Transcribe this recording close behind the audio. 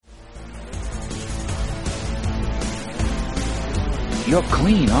You're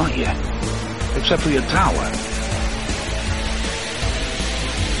clean, aren't you? Except for your tower.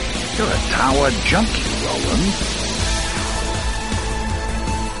 You're a tower junkie, Roland.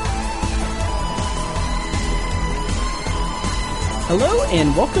 Hello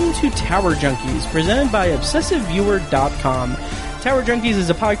and welcome to Tower Junkies, presented by ObsessiveViewer.com. Tower Junkies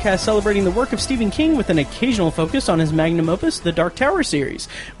is a podcast celebrating the work of Stephen King with an occasional focus on his magnum opus, the Dark Tower series.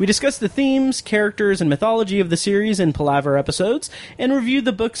 We discuss the themes, characters, and mythology of the series in Palaver episodes, and review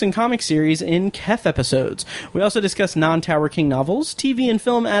the books and comic series in Kef episodes. We also discuss non-Tower King novels, TV and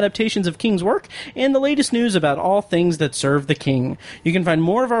film adaptations of King's work, and the latest news about all things that serve the King. You can find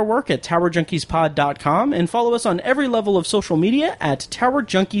more of our work at TowerJunkiesPod.com, and follow us on every level of social media at Tower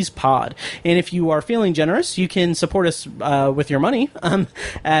Junkies Pod. And if you are feeling generous, you can support us with your money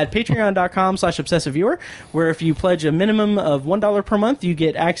at patreon.com/obsessiveviewer, where if you pledge a minimum of $1 per month, you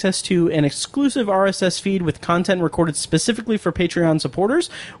get access to an exclusive RSS feed with content recorded specifically for Patreon supporters.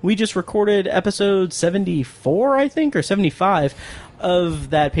 We just recorded episode 74, I think, or 75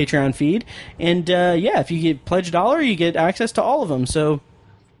 of that Patreon feed. And if you pledge $1, you get access to all of them. So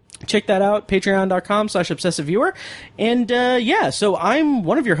check that out, patreon.com/obsessiveviewer. And so I'm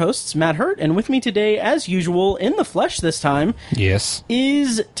one of your hosts, Matt Hurt, and with me today, as usual, in the flesh this time, yes,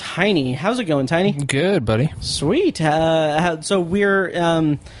 is Tiny. How's it going, Tiny? Good, buddy. Sweet. So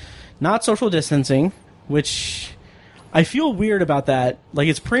we're not social distancing, which I feel weird about that. Like,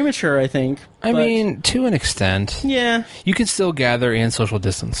 it's premature, I think. I mean, to an extent. Yeah. You can still gather and social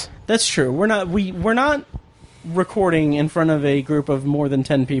distance. That's true. We're not recording in front of a group of more than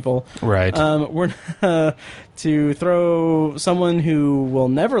 10 people. Right. We're to throw someone who will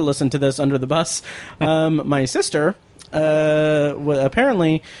never listen to this under the bus. My sister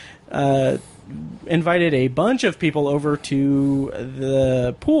apparently invited a bunch of people over to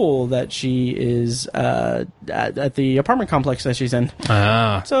the pool that she is at the apartment complex that she's in.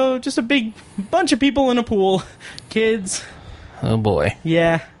 Ah. So just a big bunch of people in a pool, kids. Oh boy.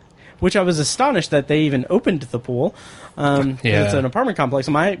 Yeah. Which I was astonished that they even opened the pool. Yeah. It's an apartment complex.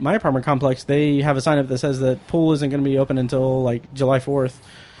 My apartment complex, they have a sign up that says that pool isn't going to be open until like July 4th.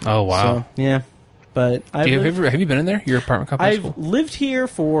 Oh wow. So, yeah. But have you been in there? Your apartment complex? I've lived here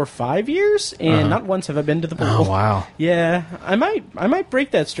for 5 years, and not once have I been to the pool. Oh wow. Yeah, I might break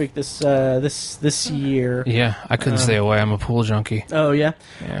that streak this year. Yeah, I couldn't stay away. I'm a pool junkie. Oh yeah.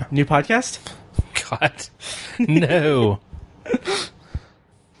 Yeah. New podcast? God. No.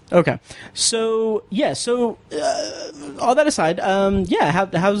 Okay, so all that aside,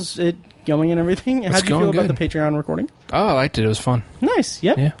 how's it going and everything? How did you feel about the Patreon recording? Oh, I liked it. It was fun. Nice.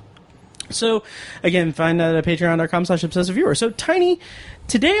 Yep. Yeah. So, again, find that at patreon.com/obsessiveviewer. So, Tiny,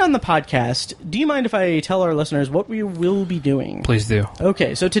 today on the podcast, do you mind if I tell our listeners what we will be doing? Please do.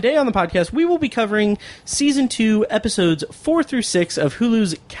 Okay, so today on the podcast, we will be covering Season 2, Episodes 4 through 6 of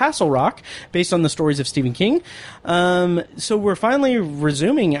Hulu's Castle Rock, based on the stories of Stephen King. So we're finally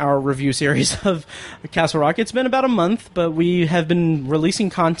resuming our review series of Castle Rock. It's been about a month, but we have been releasing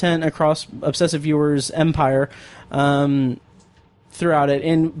content across Obsessive Viewers' empire throughout it.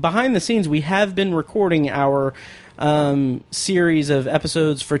 And behind the scenes, we have been recording our series of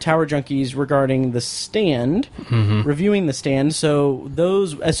episodes for Tower Junkies regarding The Stand, reviewing The Stand. So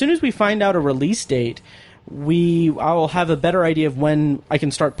those, as soon as we find out a release date, I'll have a better idea of when I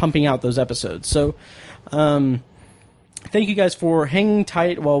can start pumping out those episodes. So thank you guys for hanging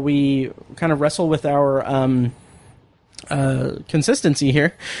tight while we kind of wrestle with our consistency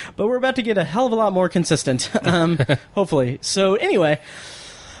here, but we're about to get a hell of a lot more consistent, hopefully. So anyway,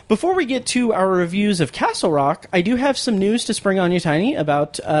 before we get to our reviews of Castle Rock, I do have some news to spring on you, Tiny,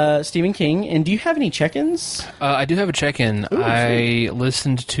 about Stephen King. And do you have any check-ins? I do have a check-in. Ooh, I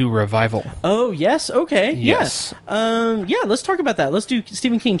listened to Revival. Oh, yes. Okay. Yes. Let's talk about that. Let's do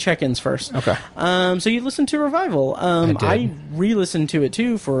Stephen King check-ins first. Okay. So you listened to Revival. I re-listened to it,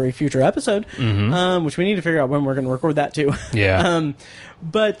 too, for a future episode, which we need to figure out when we're going to record that, too. Yeah.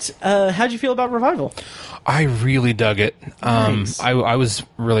 But how'd you feel about Revival? I really dug it. Nice. I was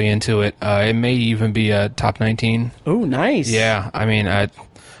really into it. It may even be a top 19. Oh, nice. Yeah, I mean, I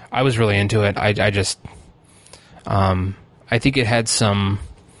was really into it. I just, I think it had some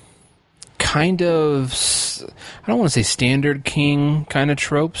kind of, I don't want to say standard King kind of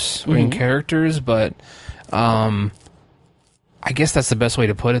tropes or characters, but I guess that's the best way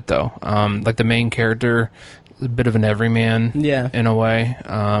to put it, though. Like the main character, a bit of an everyman, in a way.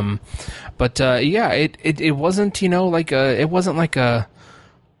 It wasn't, it wasn't like a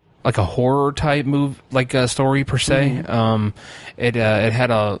horror type story per se. It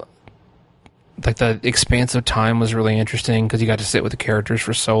had the expanse of time was really interesting because you got to sit with the characters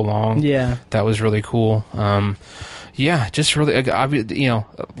for so long. Yeah, that was really cool. Yeah, just really,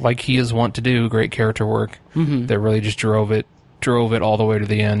 like he is wont to do, great character work. Mm-hmm. That really just drove it all the way to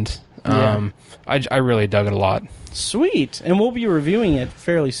the end. Yeah. I really dug it a lot. Sweet. And we'll be reviewing it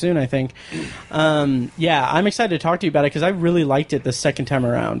fairly soon, I think. Yeah, I'm excited to talk to you about it because I really liked it the second time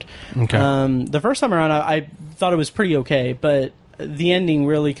around. Okay. The first time around, I thought it was pretty okay, but the ending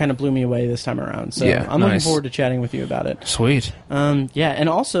really kind of blew me away this time around. So yeah, I'm looking forward to chatting with you about it. Sweet. Yeah, and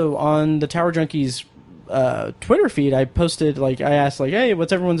also on the Tower Junkies Twitter feed, I posted, I asked, hey,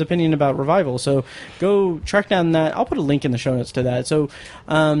 what's everyone's opinion about Revival? So go track down that. I'll put a link in the show notes to that. So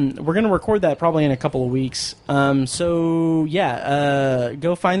we're going to record that probably in a couple of weeks. So yeah,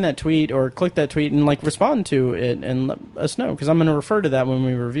 go find that tweet or click that tweet and respond to it and let us know, because I'm going to refer to that when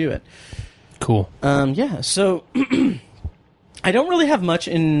we review it. Cool. Yeah, so I don't really have much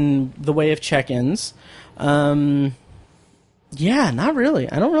in the way of check-ins. Yeah, not really.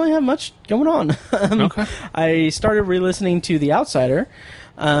 I don't really have much going on. Okay. I started re-listening to The Outsider,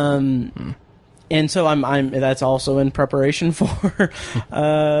 and so I'm that's also in preparation for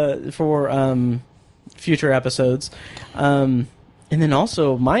future episodes. And then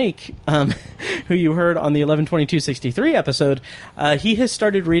also Mike, who you heard on the 11/22/63 episode, he has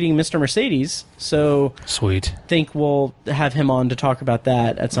started reading Mr. Mercedes. So sweet. Think we'll have him on to talk about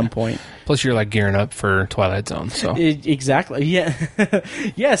that at some point. Plus, you're gearing up for Twilight Zone. So exactly, yeah,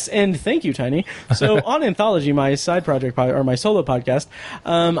 yes, and thank you, Tiny. So on Anthology, my side project or my solo podcast,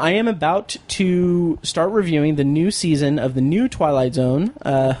 I am about to start reviewing the new season of the new Twilight Zone,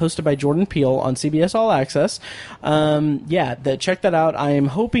 hosted by Jordan Peele on CBS All Access. Check that out. I am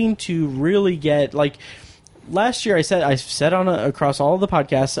hoping to really get last year, I said across all of the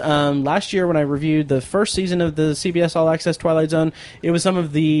podcasts. Last year, when I reviewed the first season of the CBS All Access Twilight Zone, it was some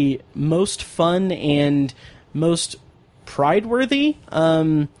of the most fun and most pride-worthy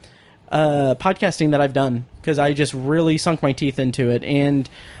podcasting that I've done, because I just really sunk my teeth into it, and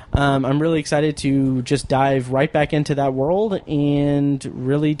I'm really excited to just dive right back into that world and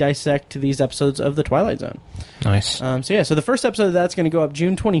really dissect these episodes of the Twilight Zone. Nice. So the first episode of that's going to go up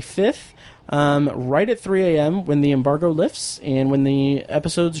June 25th. Right at 3 a.m. when the embargo lifts and when the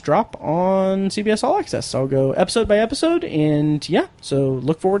episodes drop on CBS All Access. So I'll go episode by episode, and so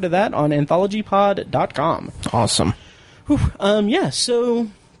look forward to that on anthologypod.com. Awesome. So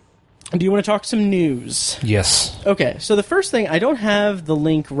do you want to talk some news? Yes. Okay, so the first thing, I don't have the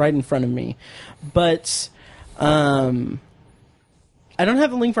link right in front of me, but I don't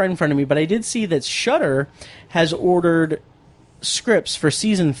have the link right in front of me, but I did see that Shudder has ordered scripts for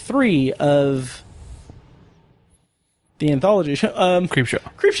season 3 of the anthology show. Creepshow.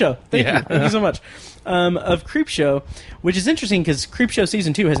 Thank you. Thank you so much. Of Creepshow, which is interesting because Creepshow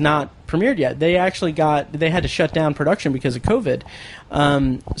season 2 has not premiered yet. They had to shut down production because of COVID.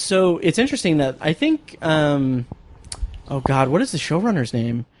 So it's interesting that I think, what is the showrunner's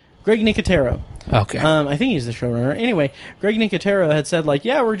name? Greg Nicotero. Okay. I think he's the showrunner. Anyway, Greg Nicotero had said,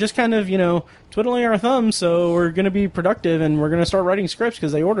 we're just kind of, twiddling our thumbs, so we're going to be productive, and we're going to start writing scripts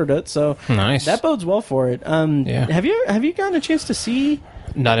because they ordered it. So nice. That bodes well for it. Have you gotten a chance to see?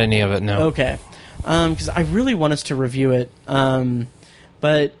 Not any of it, no. Okay. Because I really want us to review it.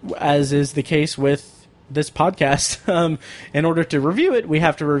 But as is the case with this podcast, in order to review it, we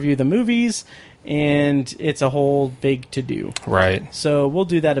have to review the movies, and it's a whole big to-do. Right. So we'll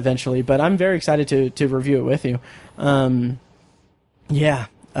do that eventually, but I'm very excited to review it with you.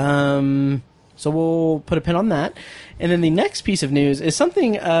 So we'll put a pin on that. And then the next piece of news is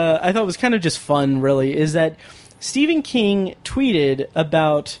something I thought was kind of just fun, really, is that Stephen King tweeted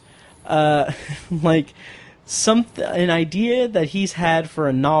about an idea that he's had for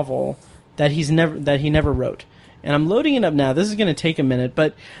a novel that he never wrote. And I'm loading it up now. This is going to take a minute,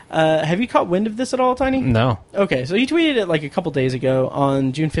 but have you caught wind of this at all, Tiny? No. Okay, so he tweeted it a couple days ago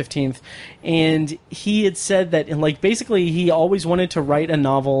on June 15th, and he had said that basically he always wanted to write a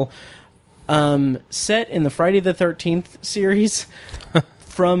novel set in the Friday the 13th series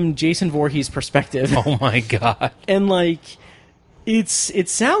from Jason Voorhees' perspective. Oh my god. And it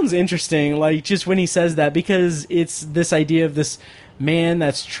sounds interesting, just when he says that, because it's this idea of this man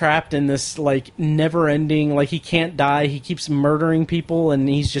that's trapped in this never-ending, he can't die, he keeps murdering people, and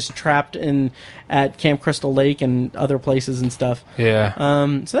he's just trapped at Camp Crystal Lake and other places and stuff. Yeah.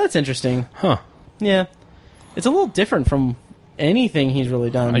 So that's interesting. Huh. Yeah. It's a little different from anything he's really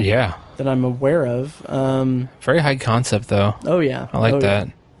done. Yeah. That I'm aware of. Very high concept, though. Oh, yeah. I like that.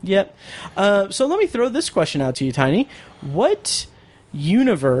 Yep. So let me throw this question out to you, Tiny. What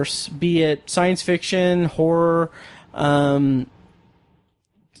universe, be it science fiction, horror,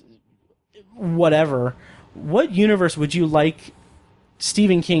 whatever, what universe would you like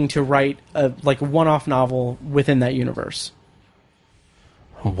Stephen King to write a one-off novel within that universe?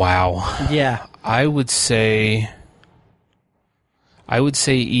 Wow. Yeah. I would say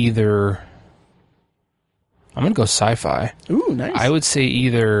either. I'm gonna go sci-fi. Ooh, nice. I would say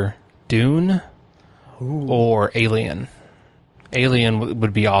either Dune or Alien. Alien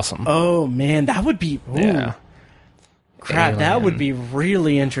would be awesome. Oh man, that would be. Ooh. Yeah. Crap, Alien. that would be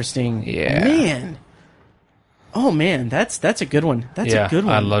really interesting. Yeah. Man. Oh man, that's a good one. That's a good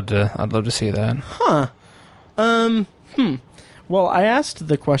one. I'd love to see that. Huh. Well, I asked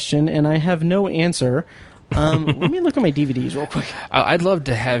the question and I have no answer. Let me look at my DVDs real quick. I'd love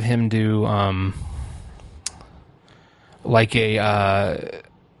to have him do like a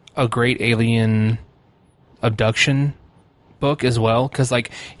great alien abduction book as well, because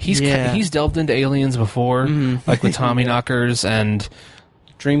like he's delved into aliens before, like with Tommy Knockers and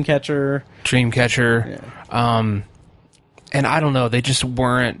Dreamcatcher. Yeah. And I don't know, they just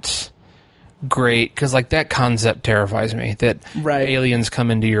weren't great, because like that concept terrifies me, that aliens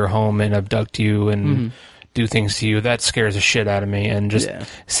come into your home and abduct you and do things to you. That scares the shit out of me, and just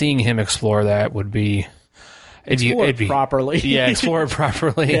seeing him explore that would be Explore it properly. Yeah, explore it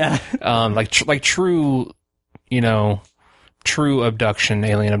properly. Yeah. Like true, true abduction,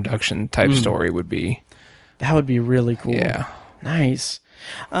 alien abduction type story would be. That would be really cool. Yeah. Nice.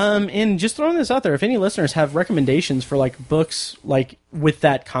 And just throwing this out there, if any listeners have recommendations for like books like with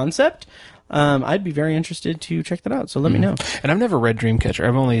that concept, I'd be very interested to check that out. So let me know. And I've never read Dreamcatcher.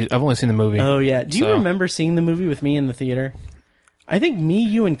 I've only seen the movie. Oh yeah. Do you remember seeing the movie with me in the theater? I think me,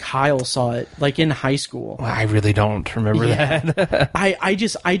 you, and Kyle saw it like in high school. I really don't remember that. I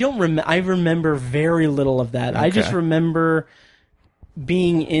remember very little of that. Okay. I just remember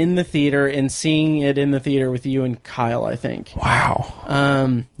being in the theater and seeing it in the theater with you and Kyle, I think.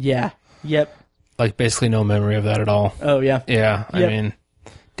 Wow. Yeah. Yep. Like basically no memory of that at all. Oh yeah. Yeah. Yep. I mean,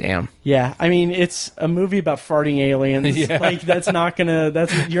 damn. Yeah. I mean, it's a movie about farting aliens. Yeah. Like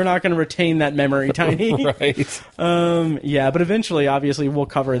you're not gonna retain that memory, Tiny. Right. Yeah, but eventually, obviously, we'll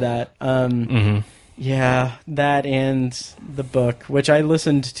cover that. Yeah, that and the book, which I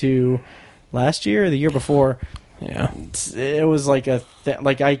listened to last year or the year before. Yeah. It was like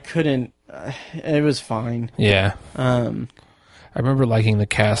I couldn't. It was fine. Yeah. I remember liking the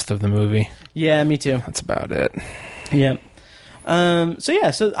cast of the movie. Yeah, me too. That's about it. Yeah.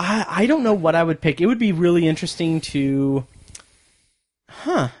 So I don't know what I would pick. It would be really interesting to,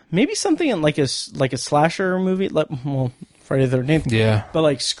 maybe something like a slasher movie, like, well, Friday the 13th. Yeah. But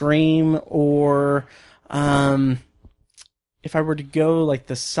like Scream, or if I were to go like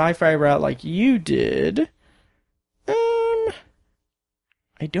the sci-fi route like you did, I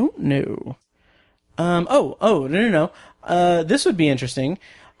don't know. No. This would be interesting.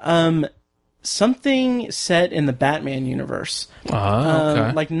 Something set in the Batman universe.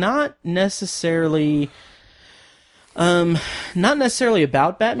 Okay. Like not necessarily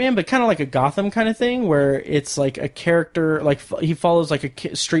about Batman, but kind of like a Gotham kind of thing, where it's like a character, like he follows like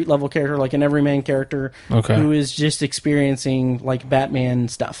a street level character, like an everyman character, who is just experiencing like Batman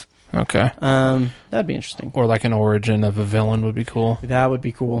stuff. Okay. That'd be interesting. Or like an origin of a villain would be cool. That would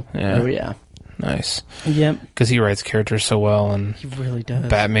be cool. Yeah. Oh yeah. Nice. Yep. Because he writes characters so well, and he really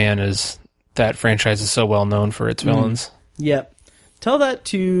does. That franchise is so well known for its villains. Yep. Tell that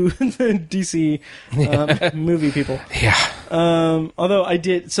to the DC movie people. Yeah. Although I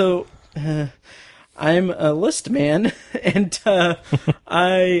did, I'm a list man, and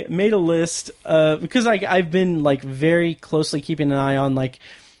I made a list because I've been like very closely keeping an eye on like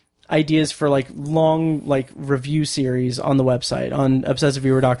ideas for like long like review series on the website on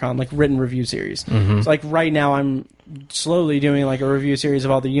obsessiveviewer.com, like written review series. So like right now I'm slowly doing like a review series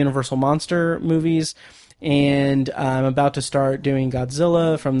of all the Universal monster movies, and I'm about to start doing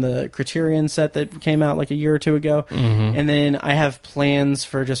Godzilla from the Criterion set that came out like a year or two ago. And then I have plans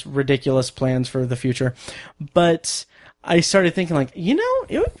for just ridiculous plans for the future. But I started thinking like, it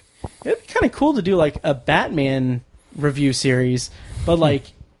would be kind of cool to do like a Batman review series, but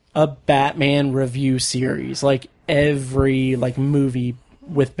like a Batman review series, like every like movie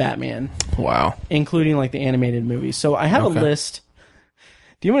with Batman. Wow. Including like the animated movies. So I have a list.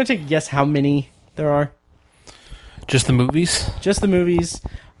 Do you want to take a guess how many there are? Just the movies? Just the movies.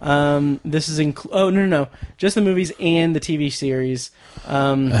 This is no. Just the movies and the TV series.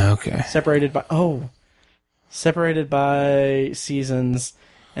 Okay. Separated by seasons.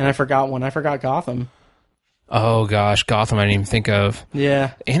 And I forgot one. I forgot Gotham. Oh gosh, Gotham I didn't even think of.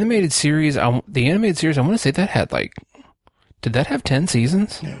 Yeah. The animated series, I want to say that had like, did that have 10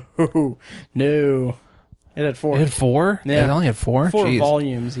 seasons? No. It had 4. It had 4? Yeah. It only had 4? 4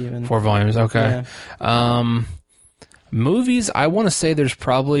 volumes even. 4 volumes, okay. Yeah. Movies, I want to say there's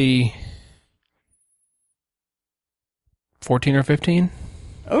probably 14 or 15.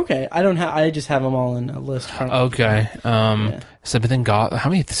 Okay, I just have them all in a list. Okay. So, but then how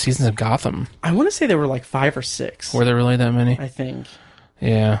many seasons of Gotham? I want to say there were like 5 or 6. Were there really that many? I think.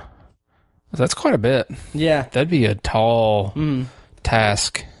 Yeah. That's quite a bit. Yeah. That'd be a tall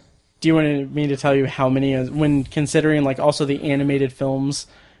task. Do you want me to tell you how many, when considering like also the animated films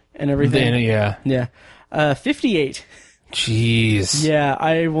and everything? Yeah. 58. Jeez. Yeah,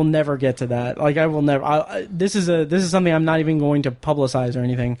 I will never get to that. Like, I will never. This is something I'm not even going to publicize or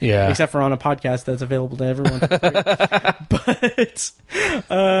anything. Yeah. Except for on a podcast that's available to everyone.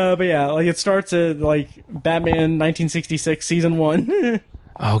 But yeah, like it starts at like Batman 1966 season 1.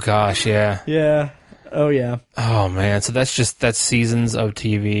 Oh gosh, yeah. Yeah. Oh yeah. Oh man, so that's seasons of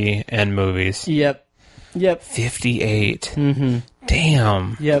TV and movies. Yep. 58. Mm-hmm.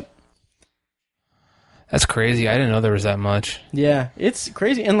 Damn. Yep. That's crazy. I didn't know there was that much. Yeah, it's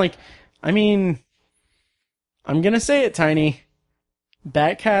crazy. And like, I mean, I'm going to say it, Tiny.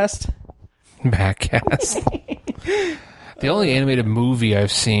 Batcast. The only animated movie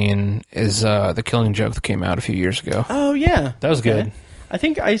I've seen is The Killing Joke that came out a few years ago. Oh, yeah. That was good. I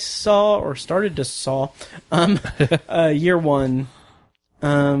think I saw, or started to saw, year 1.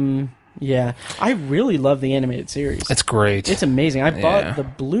 Yeah, I really love the animated series. It's great. It's amazing. I bought the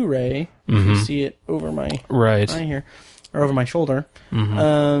Blu-ray. You see it over my eye here, or over my shoulder.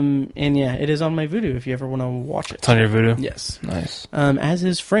 And yeah, it is on my Vudu if you ever want to watch it. It's on your Vudu? Yes. Nice. As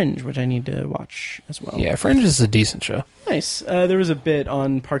is Fringe, which I need to watch as well. Yeah, Fringe is a decent show. Nice. There was a bit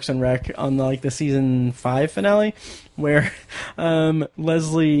on Parks and Rec on the season 5 finale where Leslie's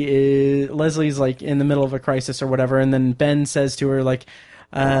like in the middle of a crisis or whatever, and then Ben says to her like,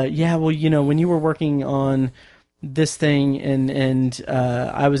 yeah, well, when you were working on this thing and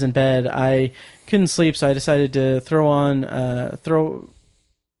I was in bed, I couldn't sleep, so I decided to throw on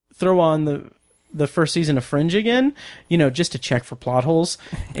the first season of Fringe again, just to check for plot holes.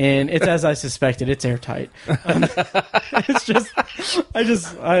 And it's as I suspected, it's airtight. It's just,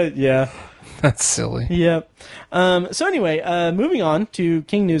 yeah. That's silly. Yep. So anyway, moving on to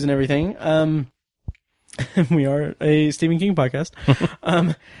King news and everything. We are a Stephen King podcast.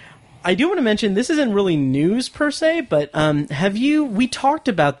 I do want to mention, this isn't really news per se, but we talked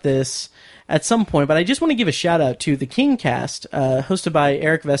about this at some point, but I just want to give a shout out to the King cast, hosted by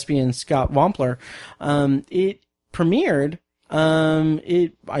Eric Vespi and Scott Wampler. It premiered,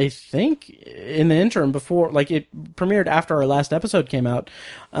 I think in the interim before, it premiered after our last episode came out.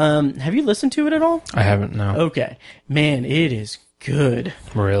 Have you listened to it at all? I haven't, no. Okay. Man, it is good.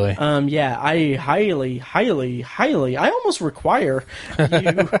 Really? Yeah, I highly, I almost require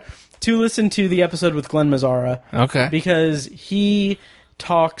you to listen to the episode with Glenn Mazzara. Okay. Because he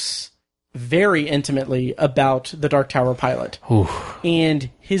talks very intimately about the Dark Tower pilot. Oof. And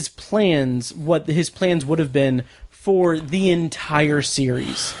his plans, what his plans would have been for the entire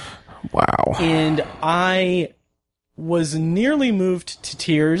series. Wow. And I was nearly moved to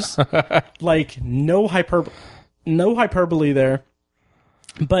tears. No hyperbole there.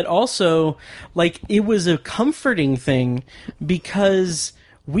 But also, it was a comforting thing because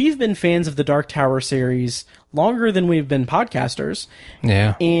we've been fans of the Dark Tower series longer than we've been podcasters.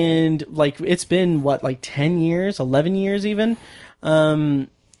 Yeah. And, it's been, 10 years, 11 years even,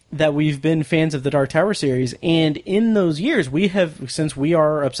 that we've been fans of the Dark Tower series. And in those years, since we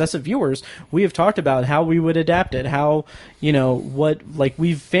are obsessive viewers, we have talked about how we would adapt it, how, we've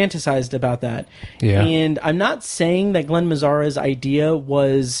fantasized about that. Yeah. And I'm not saying that Glenn Mazzara's idea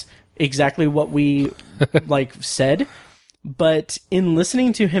was exactly what we, said, but in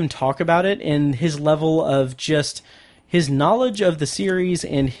listening to him talk about it and his level of just his knowledge of the series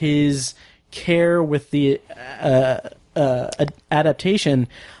and his care with the adaptation,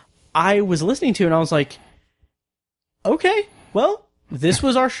 I was listening to it and I was like, okay, well, this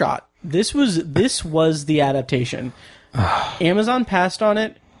was our shot. This was the adaptation. Amazon passed on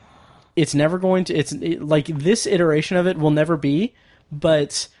it. It's never going to, this iteration of it will never be,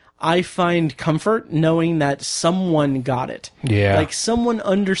 but I find comfort knowing that someone got it. Yeah. Someone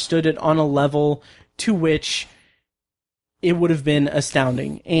understood it on a level to which it would have been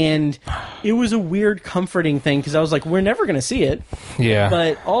astounding. And it was a weird, comforting thing because I was like, we're never going to see it. Yeah.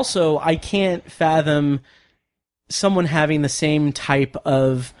 But also, I can't fathom someone having the same type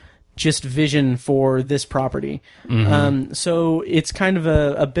of just vision for this property. Mm-hmm. So it's kind of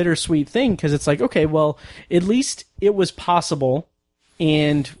a bittersweet thing because it's like, okay, well, at least it was possible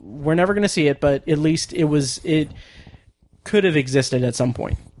and we're never going to see it, but at least it could have existed at some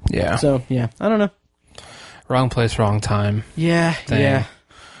point. Yeah. So, yeah, I don't know. Wrong place, wrong time. Yeah, thing. Yeah.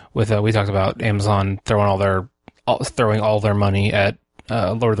 With we talked about Amazon throwing all their throwing all their money at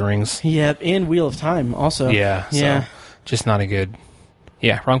Lord of the Rings. Yep, and Wheel of Time also. Yeah. Yeah. So just not a good...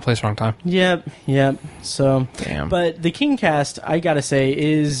 Yeah, wrong place, wrong time. Yep. So, Damn. But the King cast, I gotta say,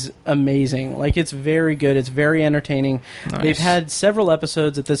 is amazing. Like, it's very good. It's very entertaining. Nice. They've had several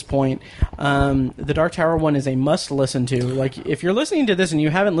episodes at this point. The Dark Tower one is a must listen to. Like, if you're listening to this and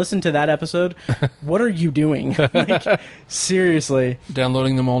you haven't listened to that episode, what are you doing? Like, seriously.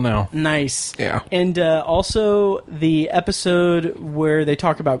 Downloading them all now. Nice. Yeah. And also the episode where they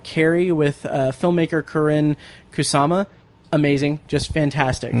talk about Carrie with filmmaker Corinne Kusama. Amazing, just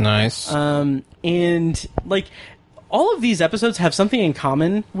fantastic. Nice. And like all of these episodes have something in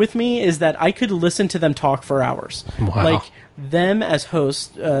common with me is that I could listen to them talk for hours. Wow. Like them as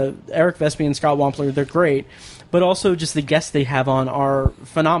hosts, Eric Vespi and Scott Wampler, they're great, but also just the guests they have on are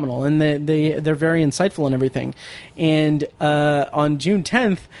phenomenal, and they're very insightful and everything. And on June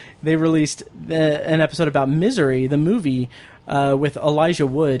 10th, they released an episode about Misery, the movie, with Elijah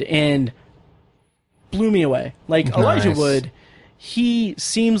Wood, and blew me away. Like, Nice. Elijah Wood, he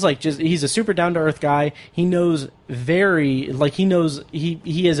seems like he's a super down-to-earth guy. He knows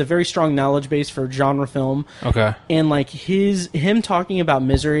he has a very strong knowledge base for genre film. Okay. And like him talking about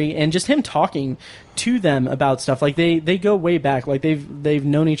Misery and just him talking to them about stuff, like they go way back, like they've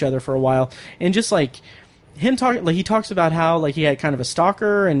known each other for a while, and just like him talking, like he talks about how like he had kind of a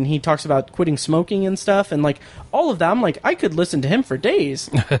stalker, and he talks about quitting smoking and stuff, and like all of that. I'm like, I could listen to him for days.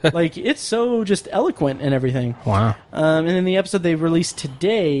 Like, it's so just eloquent and everything. Wow. And then the episode they released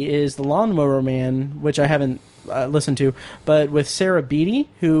today is The Lawnmower Man, which I haven't listened to, but with Sarah Beatty,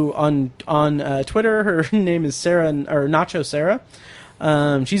 who on Twitter, her name is Sarah, or Nacho Sarah.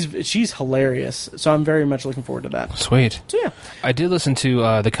 She's hilarious, so I'm very much looking forward to that. Sweet. So yeah, I did listen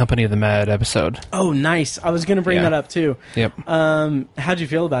to the Company of the Mad episode. oh nice. I was going to bring Yeah. that up too. Yep. How'd you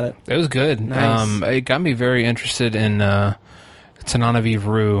feel about it? It was good. Nice. It got me very interested in Tananarive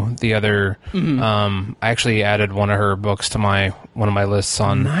Rue, the other. I actually added one of her books to one of my lists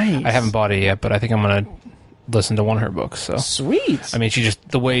on. Nice. I haven't bought it yet, but I think I'm gonna listen to one of her books. So Sweet. I mean,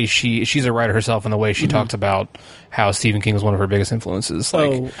 the way she's a writer herself, and the way she talked about how Stephen King was one of her biggest influences.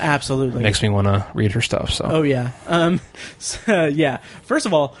 Like, oh, absolutely. makes me want to read her stuff. So. Oh yeah. Yeah. First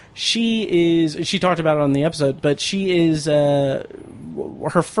of all, she talked about it on the episode, but she is her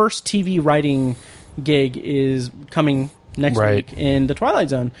first TV writing gig is coming next Right. week in The Twilight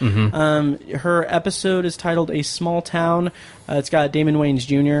Zone. Her episode is titled A Small Town. It's got Damon Wayans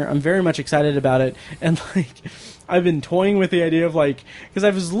Jr. I'm very much excited about it, and like I've been toying with the idea of like, because I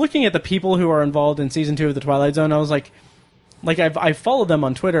was looking at the people who are involved in season 2 of The Twilight Zone. I was like I followed them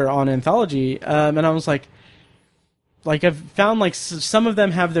on Twitter on Anthology, and I was like I've found like some of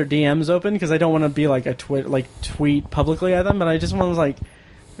them have their DMs open because I don't want to be like tweet publicly at them, but I just was like,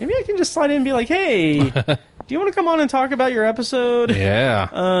 maybe I can just slide in and be like, hey, do you want to come on and talk about your episode?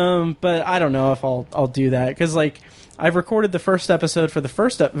 Yeah. But I don't know if I'll do that, because like I've recorded the first episode for the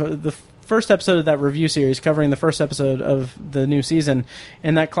first episode of that review series covering the first episode of the new season,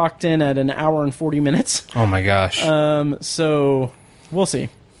 and that clocked in at an hour and 40 minutes. Oh my gosh. So we'll see.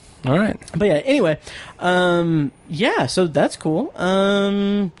 All right. But yeah, anyway, yeah, so that's cool.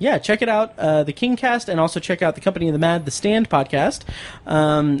 Yeah, check it out, the Kingcast, and also check out the Company of the Mad, the Stand podcast.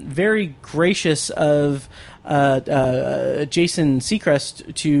 Very gracious of Jason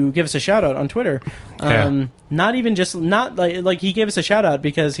Seacrest to give us a shout out on Twitter. Yeah. Not like he gave us a shout out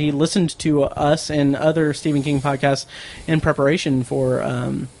because he listened to us and other Stephen King podcasts in preparation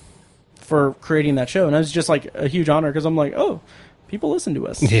for creating that show, and it was just like a huge honor because I'm like, oh, people listen to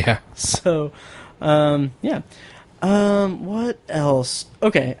us. Yeah. So, yeah. What else?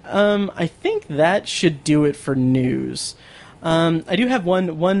 Okay. I think that should do it for news. I do have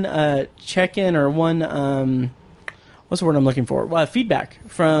one check-in, or one what's the word I'm looking for? Feedback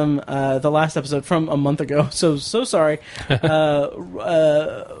from the last episode from a month ago. So sorry. One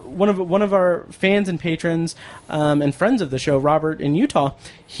of our fans and patrons and friends of the show, Robert in Utah,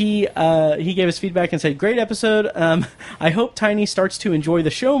 he gave us feedback and said, "Great episode. I hope Tiny starts to enjoy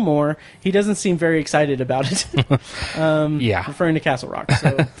the show more. He doesn't seem very excited about it." Yeah. Referring to Castle Rock.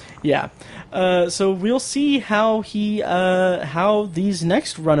 So yeah. So we'll see how how these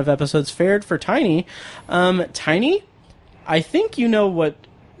next run of episodes fared for Tiny. Tiny, I think you know what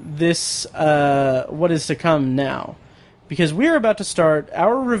is to come now, because we're about to start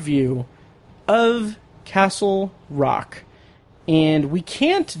our review of Castle Rock, and we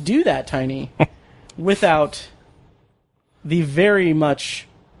can't do that, Tiny, without the very much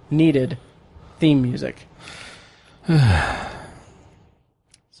needed theme music. So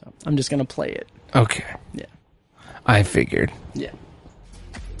I'm just gonna play it. Okay. Yeah. I figured. Yeah.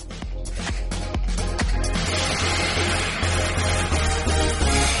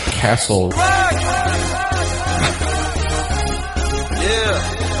 Castle.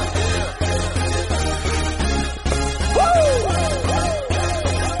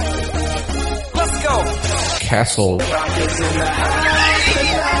 Castle.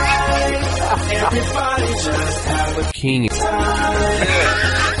 King.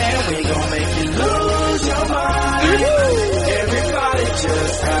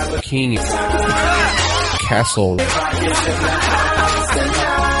 King. Castle.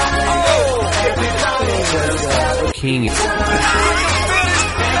 King.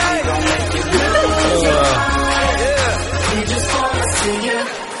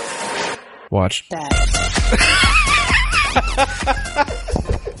 Watch.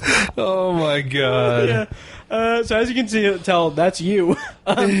 Oh my god. Yeah. So as you can tell, that's you.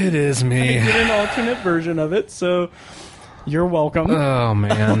 It is me. I did an alternate version of it, so you're welcome. Oh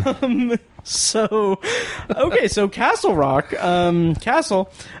man. So Castle Rock,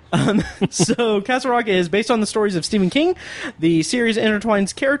 so Castle Rock is based on the stories of Stephen King. The series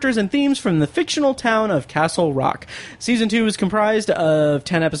intertwines characters and themes from the fictional town of Castle Rock. Season 2 is comprised of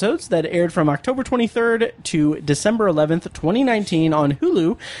 10 episodes that aired from October 23rd to December 11th, 2019 on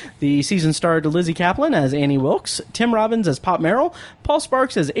Hulu. The season starred Lizzie Kaplan as Annie Wilkes, Tim Robbins as Pop Merrill, Paul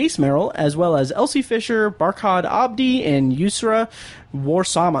Sparks as Ace Merrill, as well as Elsie Fisher, Barkhad Abdi, and Yusra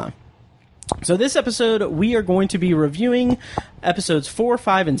Warsama. So this episode, we are going to be reviewing episodes 4,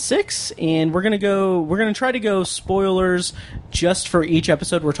 5, and 6, and we're going to try to go spoilers just for each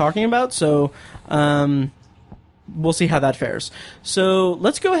episode we're talking about, so we'll see how that fares. So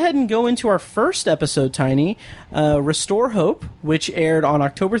let's go ahead and go into our first episode, Tiny, Restore Hope, which aired on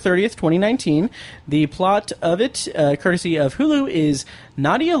October 30th, 2019. The plot of it, courtesy of Hulu, is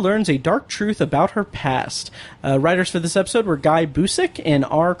Nadia learns a dark truth about her past. Writers for this episode were Guy Busick and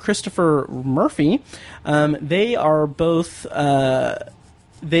R. Christopher Murphy. They are both...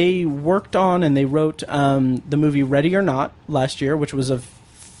 they worked on and they wrote the movie Ready or Not last year, which was a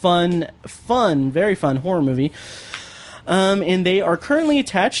very fun horror movie. And they are currently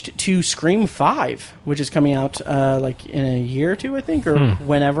attached to Scream 5, which is coming out like in a year or two, I think, or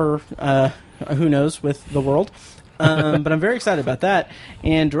whenever, who knows, with the world. But I'm very excited about that.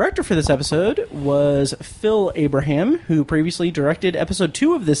 And director for this episode was Phil Abraham, who previously directed episode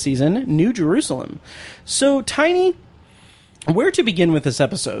 2 of this season, New Jerusalem. So, Tiny, where to begin with this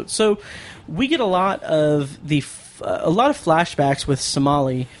episode? So, we get a lot of flashbacks with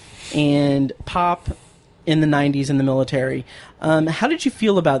Somali and Pop in the 90s in the military. How did you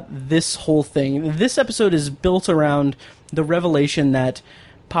feel about this whole thing? This episode is built around the revelation that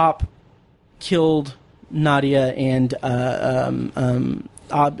Pop killed Nadia and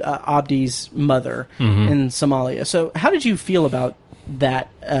Abdi's mother in Somalia. So how did you feel about that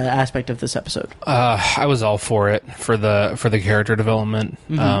aspect of this episode? I was all for it, for the character development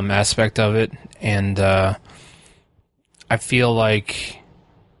aspect of it, and I feel like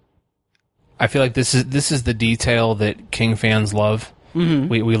this is the detail that King fans love.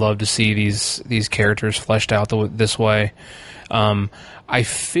 We love to see these characters fleshed out this way. I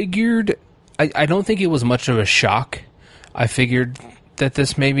figured I don't think it was much of a shock. I figured that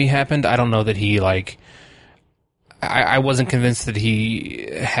this maybe happened. I don't know that he I wasn't convinced that he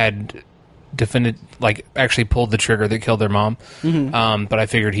had actually pulled the trigger that killed their mom. But I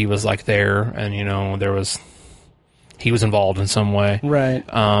figured he was there, and he was involved in some way. Right.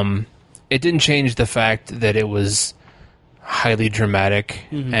 It didn't change the fact that it was highly dramatic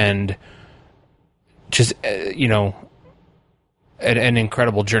and just an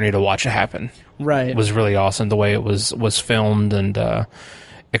incredible journey to watch it happen. Right. It was really awesome the way it was filmed and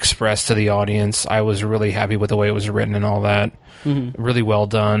expressed to the audience. I was really happy with the way it was written and all that. Really well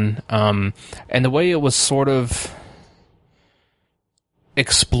done. And the way it was sort of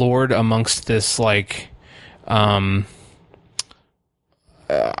explored amongst this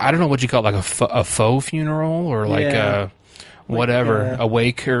I don't know what you call it, a faux funeral or a whatever, a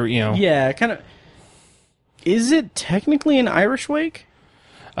wake or Yeah, kind of. Is it technically an Irish wake?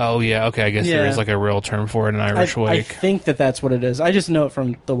 Oh yeah, okay. I guess there is a real term for it, an Irish wake. I think that's what it is. I just know it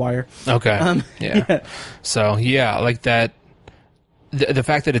from The Wire. Okay. Yeah. So yeah, that. The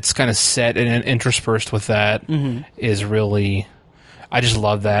fact that it's kind of set and interspersed with that is really. I just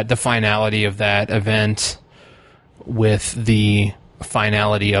love that, the finality of that event with the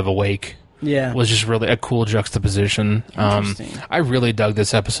finality of Awake. Yeah, was just really a cool juxtaposition. I really dug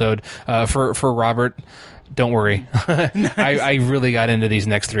this episode. For Robert, don't worry, I really got into these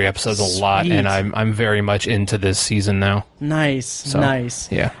next 3 episodes a lot, and I'm very much into this season now. Nice.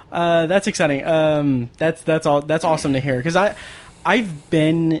 Yeah, that's exciting. That's awesome to hear, because I've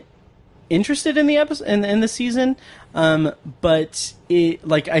been interested in the episode in the season, but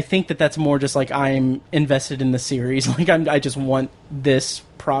I think that's more just I'm invested in the series. I just want this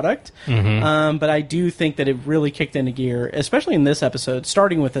product. But I do think that it really kicked into gear, especially in this episode,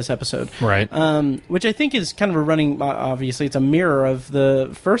 starting with this episode, right? Which I think is kind of a running. Obviously, it's a mirror of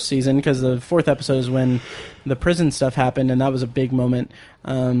the first season, because the fourth episode is when the prison stuff happened, and that was a big moment,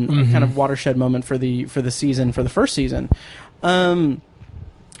 kind of watershed moment for the season, for the first season. So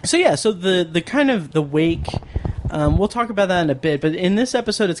the kind of the wake, we'll talk about that in a bit, but in this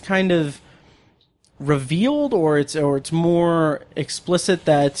episode it's kind of revealed, or it's more explicit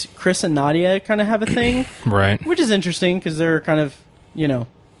that Chris and Nadia kind of have a thing, right? Which is interesting because they're kind of,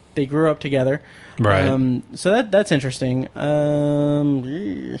 they grew up together, right? So that's interesting.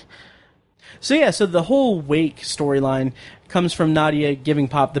 So the whole wake storyline comes from Nadia giving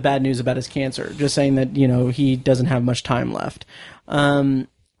Pop the bad news about his cancer, just saying that he doesn't have much time left.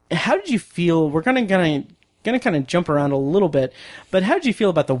 How did you feel? We're gonna kind of jump around a little bit, but how did you feel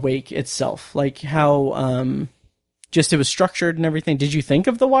about the wake itself? How just it was structured and everything. Did you think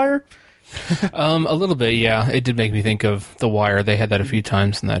of The Wire? A little bit, yeah. It did make me think of The Wire. They had that a few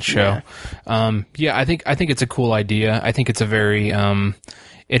times in that show. Yeah, I think it's a cool idea. I think it's a very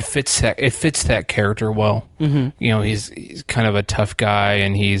it fits that character well. Mm-hmm. He's kind of a tough guy,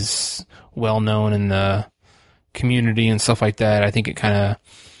 and he's well known in the community and stuff like that. I think it kind of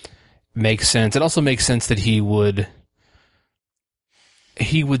makes sense. It also makes sense that he would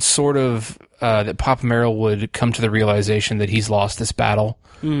sort of that Papa Merrill would come to the realization that he's lost this battle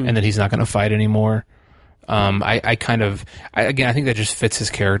and that he's not going to fight anymore. I think that just fits his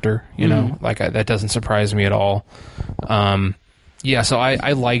character, that doesn't surprise me at all. So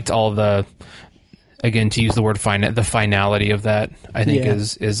I liked all the, again, to use the word the finality of that, I think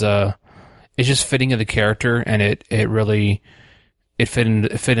is it's just fitting of the character, and it really fit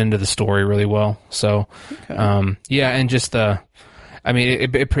into the story really well. So, okay. And just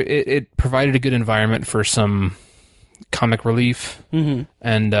it provided a good environment for some comic relief,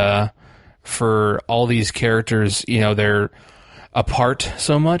 and for all these characters, they're apart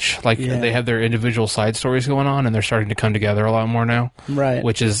so much. They have their individual side stories going on, and they're starting to come together a lot more now. Right.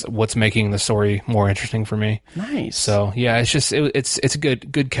 Which is what's making the story more interesting for me. Nice. So it's just it's a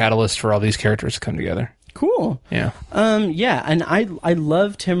good catalyst for all these characters to come together. Cool. Yeah. And I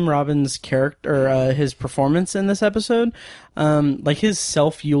love Tim Robbins' character, his performance in this episode. His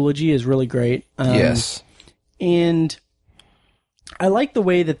self-eulogy is really great. Yes. And I like the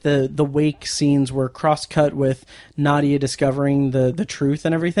way that the wake scenes were cross-cut with Nadia discovering the truth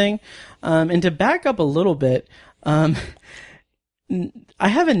and everything. And to back up a little bit, I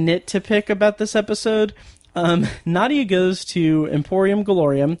have a nit to pick about this episode. Nadia goes to Emporium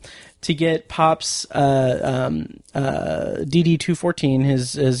Galorium to get Pop's DD-214,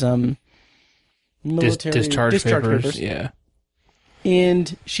 his military discharge papers. Yeah.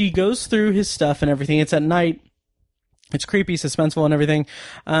 And she goes through his stuff and everything. It's at night. It's creepy, suspenseful, and everything.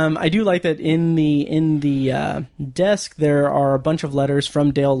 I do like that in the desk there are a bunch of letters from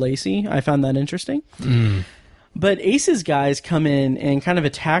Dale Lacey. I found that interesting. But Ace's guys come in and kind of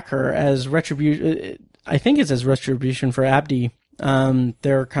attack her as retribution. I think it's as retribution for Abdi.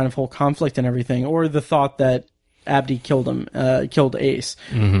 Their kind of whole conflict and everything, or the thought that Abdi killed Ace.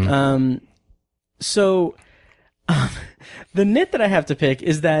 The nit that I have to pick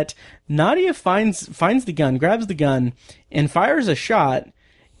is that Nadia finds the gun, grabs the gun, and fires a shot,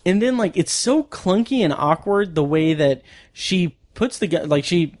 and then it's so clunky and awkward the way that she puts the gun,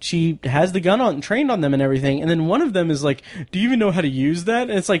 she has the gun on, trained on them and everything, and then one of them is like, "Do you even know how to use that?"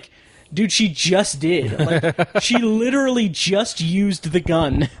 And it's like, dude, she just did. She literally just used the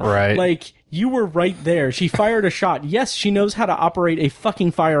gun. Right. You were right there. She fired a shot. Yes, she knows how to operate a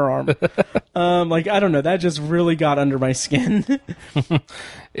fucking firearm. I don't know. That just really got under my skin.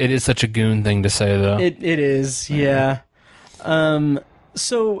 It is such a goon thing to say, though. It is, yeah.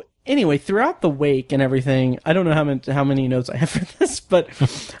 So anyway, throughout the wake and everything, I don't know how many notes I have for this, but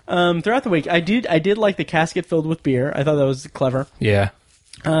throughout the wake, I did like the casket filled with beer. I thought that was clever. Yeah.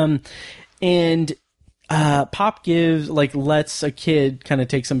 And Pop lets a kid kind of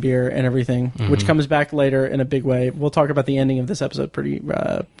take some beer and everything, which comes back later in a big way. We'll talk about the ending of this episode pretty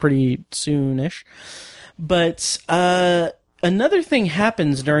soonish. But another thing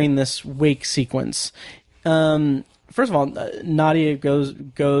happens during this wake sequence. First of all, Nadia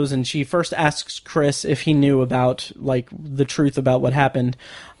goes and she first asks Chris if he knew about the truth about what happened.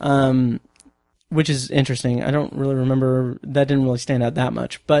 Which is interesting. I don't really remember. That didn't really stand out that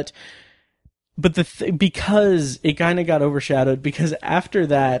much, but because it kind of got overshadowed, because after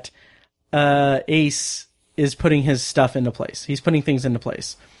that, Ace is putting his stuff into place. He's putting things into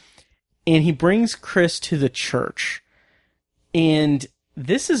place, and he brings Chris to the church. And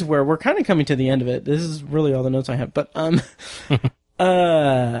this is where we're kind of coming to the end of it. This is really all the notes I have. But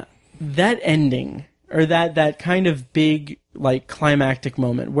that ending, or that kind of big, like, climactic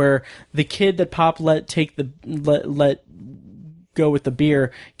moment where the kid that Pop let go with the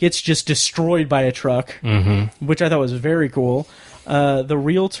beer gets just destroyed by a truck, which I thought was very cool. The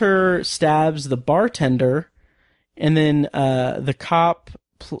realtor stabs the bartender, and then the cop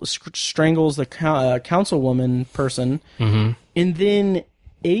strangles the councilwoman person, and then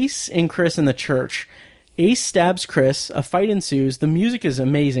Ace and Chris in the church. Ace stabs Chris, a fight ensues, the music is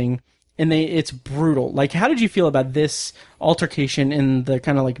amazing, and it's brutal. Like, how did you feel about this altercation in the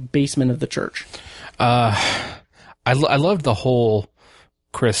kind of like basement of the church? I loved the whole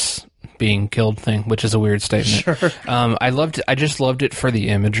Chris being killed thing, which is a weird statement. Sure. I just loved it for the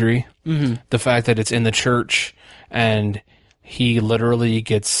imagery. The fact that it's in the church and he literally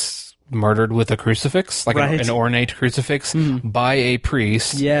gets murdered with a crucifix, like an ornate crucifix by a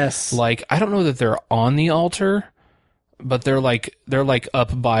priest. Yes. Like, I don't know that they're on the altar, but they're like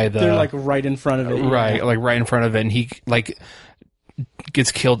up by the... They're like right in front of it. Right, yeah. like right in front of it. And he like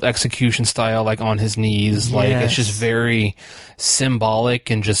gets killed execution style, like on his knees. Yes. Like, it's just very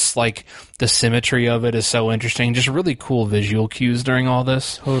symbolic, and just like the symmetry of it is so interesting. Just really cool visual cues during all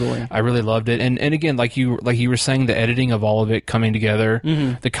this. Totally. I really loved it. And again, like you were saying, the editing of all of it coming together,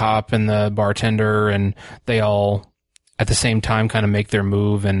 the cop and the bartender, and they all at the same time kind of make their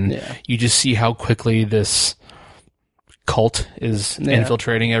move, and you just see how quickly this cult is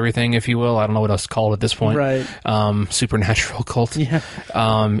infiltrating everything, if you will. I don't know what else to call it at this point. Right. Supernatural cult. Yeah.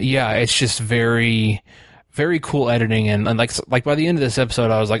 It's just very, very cool editing, and like by the end of this episode,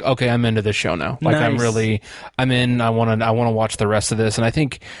 I was like, okay, I'm into this show now. Like, nice. I'm in. I want to watch the rest of this, and I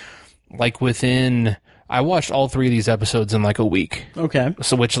think like I watched all 3 of these episodes in like a week. Okay.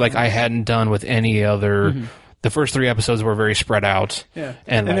 So which like I hadn't done with any other. The first 3 episodes were very spread out. Yeah.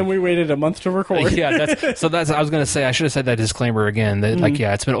 And then we waited a month to record. Yeah, I was going to say, I should have said that disclaimer again. That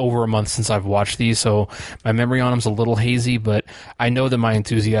it's been over a month since I've watched these, so my memory on them's a little hazy, but I know that my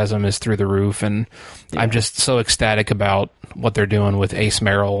enthusiasm is through the roof, and I'm just so ecstatic about what they're doing with Ace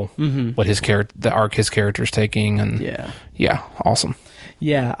Merrill, what the arc his character's taking, and awesome.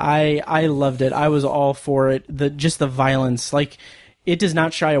 Yeah, I loved it. I was all for it. Just the violence, like, it does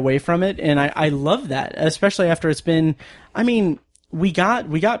not shy away from it, and I love that, especially after it's been... I mean, we got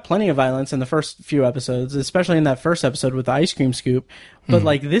plenty of violence in the first few episodes, especially in that first episode with the ice cream scoop, but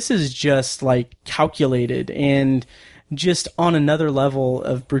like, this is just like calculated and just on another level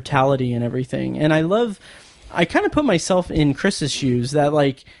of brutality and everything. And I kind of put myself in Chris's shoes, that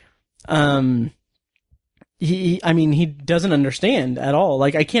like, he doesn't understand at all.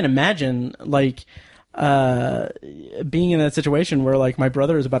 Like, I can't imagine, like, being in that situation where like my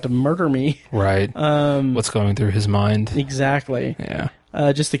brother is about to murder me. Right. What's going through his mind? Exactly. Yeah.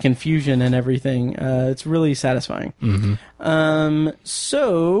 Just the confusion and everything. It's really satisfying.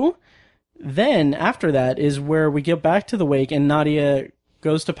 So then after that is where we get back to the wake, and Nadia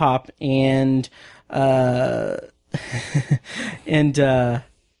goes to Pop and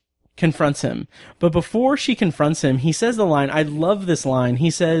confronts him. But before she confronts him, he says the line, I love this line.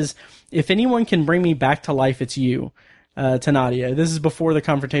 He says, "If anyone can bring me back to life, it's you," to Nadia. This is before the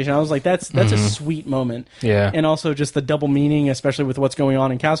confrontation. I was like, that's a sweet moment. Yeah. And also just the double meaning, especially with what's going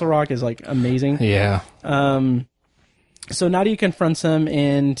on in Castle Rock, is like amazing. Yeah. So Nadia confronts him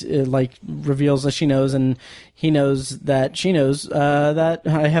and like reveals that she knows, and he knows that she knows that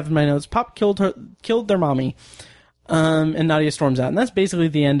I have in my notes, Pop killed their mommy. And Nadia storms out, and that's basically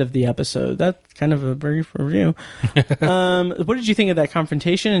the end of the episode. That's kind of a brief review. What did you think of that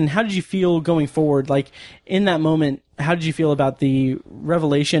confrontation, and how did you feel going forward? Like, in that moment, how did you feel about the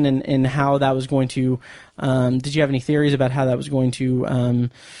revelation and how that was going to... did you have any theories about how that was going to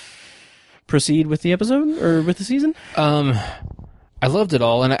proceed with the episode, or with the season? I loved it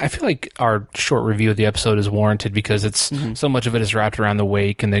all, and I feel like our short review of the episode is warranted because it's so much of it is wrapped around the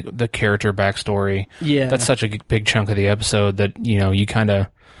wake and the character backstory. Yeah, that's such a big chunk of the episode that you kind of,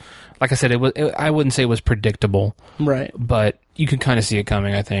 like I said, I wouldn't say it was predictable, right? But you could kind of see it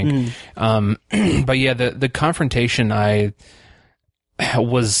coming, I think. But yeah, the confrontation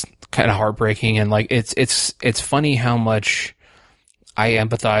was kind of heartbreaking, and like it's funny how much I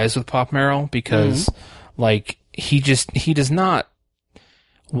empathize with Pop Merrill because like he does not.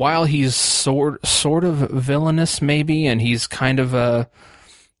 While he's sort of villainous, maybe, and he's kind of a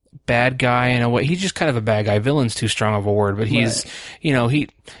bad guy in a way, he's just kind of a bad guy. Villain's too strong of a word, but he's,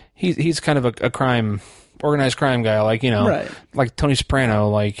 he's kind of a organized crime guy, like, like Tony Soprano,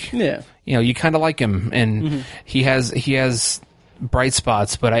 like, you kind of like him, and he has bright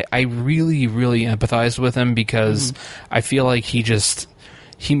spots, but I really, really empathized with him because I feel like he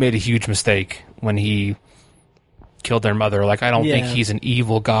made a huge mistake when he killed their mother. Like, I don't think he's an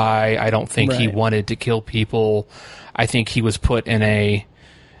evil guy. I don't think he wanted to kill people. I think he was put in a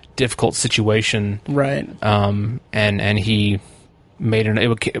difficult situation. Right. And he made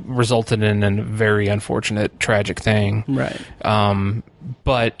it resulted in a very unfortunate, tragic thing. Right.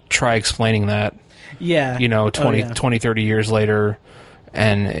 But try explaining that. Yeah. 20, 30 years later,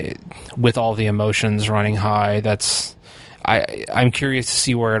 and with all the emotions running high, I'm curious to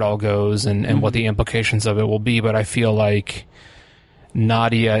see where it all goes and what the implications of it will be, but I feel like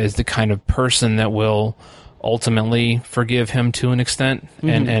Nadia is the kind of person that will ultimately forgive him to an extent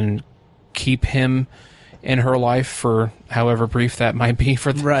and keep him in her life for however brief that might be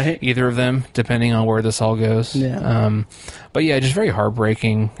for either of them, depending on where this all goes. Yeah. But yeah, just very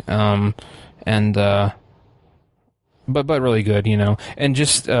heartbreaking. But really good, and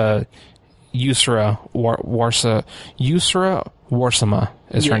just Yusra Warsama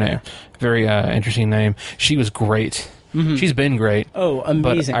is her name. Very interesting name. She was great. She's been great. Oh,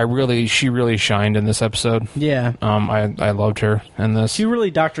 amazing! But she really shined in this episode. Yeah. I loved her in this. She really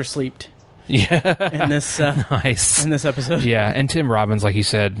Dr. Sleeped. Yeah. In this nice. In this episode. Yeah, and Tim Robbins, like he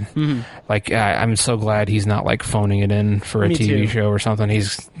said, I'm so glad he's not like phoning it in for a TV show or something.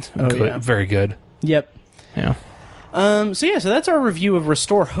 He's good, very good. Yep. Yeah. So that's our review of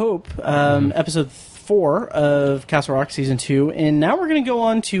Restore Hope, episode 4 of Castle Rock season 2, and now we're going to go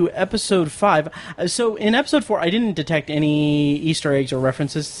on to episode 5. So in episode 4, I didn't detect any Easter eggs or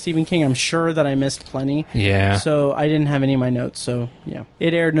references to Stephen King. I'm sure that I missed plenty. Yeah. So I didn't have any of my notes. So yeah,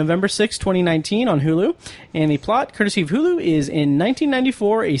 it aired November 6, 2019 on Hulu, and the plot, courtesy of Hulu, is in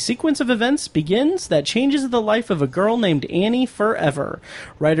 1994, a sequence of events begins that changes the life of a girl named Annie forever.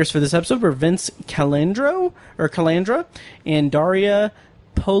 Writers for this episode were Vince Calandra and Daria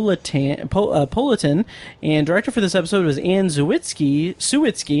Politan, and director for this episode was Anne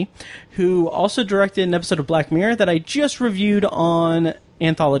Sawitsky, who also directed an episode of Black Mirror that I just reviewed on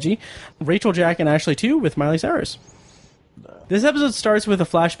Anthology, Rachel, Jack, and Ashley 2 with Miley Cyrus. This episode starts with a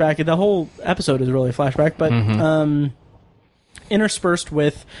flashback. The whole episode is really a flashback, but interspersed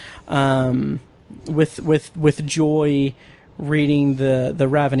with Joy reading the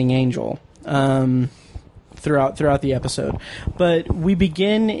Ravening Angel. Throughout the episode. But we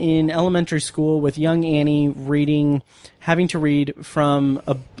begin in elementary school with young Annie having to read from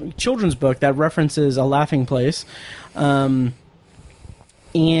a children's book that references a laughing place. And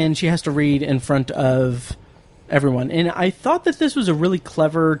she has to read in front of everyone. And I thought that this was a really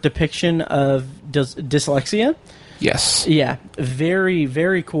clever depiction of dyslexia. Yes. Yeah. Very,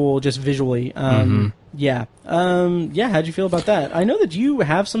 very cool, just visually. Yeah. How'd you feel about that? I know that you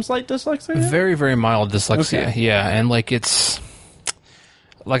have some slight dyslexia. Very, very mild dyslexia. Okay. Yeah, and it's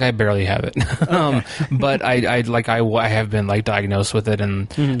I barely have it. But I have been diagnosed with it, and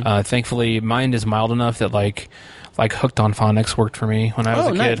thankfully mine is mild enough that Hooked on Phonics worked for me when I was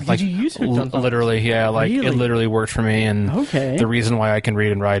a kid. Did you use Hooked on Phonics? Literally, yeah. Really? It literally worked for me, and the reason why I can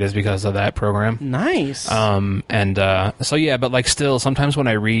read and write is because of that program. Nice. But still, sometimes when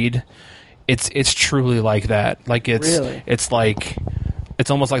I read, it's truly like that. It's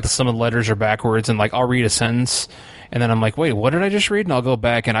almost like some of the letters are backwards, and I'll read a sentence, and then I'm like, wait, what did I just read? And I'll go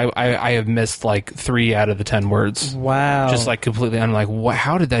back, and I have missed 3 out of the 10 words. Wow. Just completely. I'm like,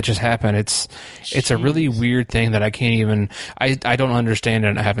 how did that just happen? It's a really weird thing that I can't even. I don't understand,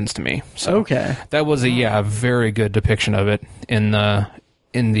 and it happens to me. So that was a very good depiction of it in the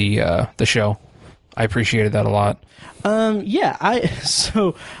show. I appreciated that a lot. I've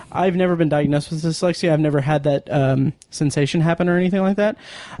never been diagnosed with dyslexia. I've never had that sensation happen or anything like that.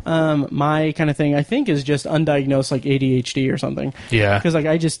 My kind of thing, I think, is just undiagnosed ADHD or something. Yeah. Because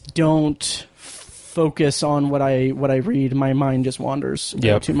I just don't focus on what I read. My mind just wanders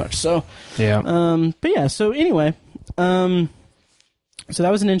too much. So yeah. So anyway, so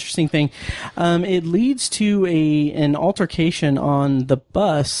that was an interesting thing. It leads to an altercation on the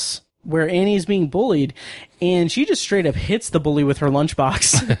bus where Annie is being bullied, and she just straight up hits the bully with her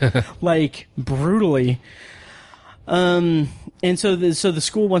lunchbox, brutally. And so the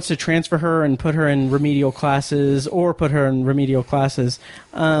school wants to transfer her and put her in remedial classes. And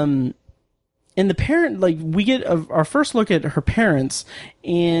the parent, we get our first look at her parents,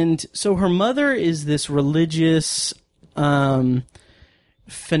 and so her mother is this religious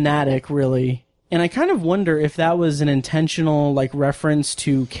fanatic, really. And I kind of wonder if that was an intentional reference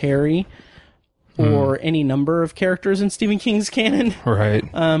to Carrie or any number of characters in Stephen King's canon, right?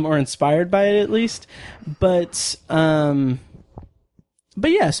 Or inspired by it at least. But yeah,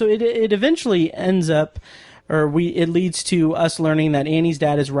 so it eventually ends up, it leads to us learning that Annie's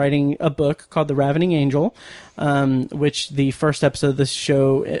dad is writing a book called The Ravening Angel, which the first episode of this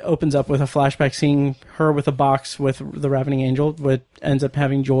show opens up with a flashback seeing her with a box with the Ravening Angel, which ends up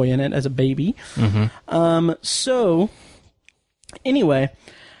having Joy in it as a baby. So, anyway,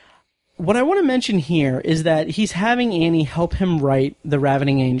 what I want to mention here is that he's having Annie help him write The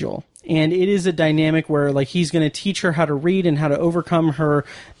Ravening Angel. And it is a dynamic where, like, he's going to teach her how to read and how to overcome her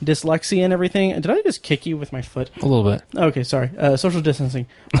dyslexia and everything. Did I just kick you with my foot? A little bit. Okay, sorry. Social distancing.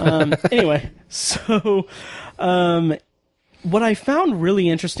 Anyway, so what I found really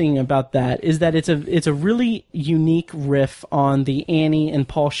interesting about that is that it's a really unique riff on the Annie and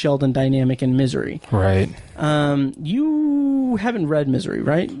Paul Sheldon dynamic in Misery. Right. You haven't read Misery,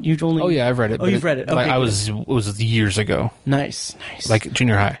 right? You've only. Oh yeah, I've read it. Oh, you've read it. Okay, it was years ago. Nice. Like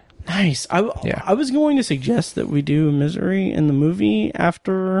junior high. Nice. I was going to suggest that we do Misery in the movie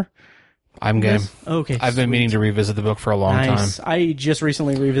after. I'm game. Okay. I've been meaning to revisit the book for a long time. I just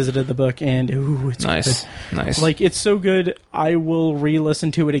recently revisited the book, and it's nice. good. Nice. Like, it's so good, I will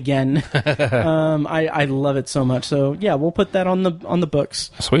re-listen to it again. I love it so much. So yeah, we'll put that on the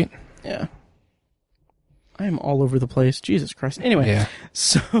books. Sweet. Yeah. I am all over the place. Jesus Christ. Anyway, yeah.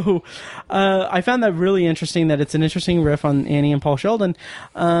 So I found that really interesting, that it's an interesting riff on Annie and Paul Sheldon.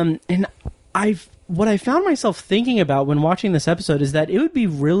 And what I found myself thinking about when watching this episode is that it would be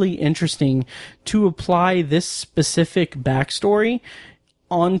really interesting to apply this specific backstory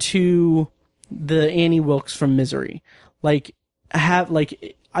onto the Annie Wilkes from Misery. I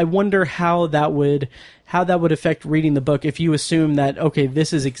wonder how that would affect reading the book if you assume that, okay,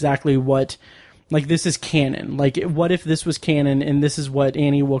 this is exactly what, like, this is canon. Like, what if this was canon and this is what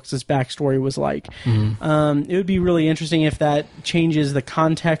Annie Wilkes' backstory was like? It would be really interesting if that changes the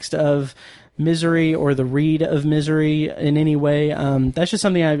context of Misery or the read of Misery in any way. That's just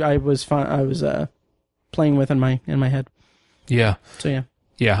something I was playing with in my head. Yeah. So yeah.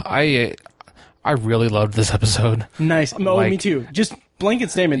 Yeah, I really loved this episode. Nice. Oh, me too. Just blanket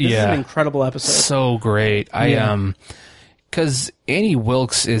statement. This is an incredible episode. So great. Because Annie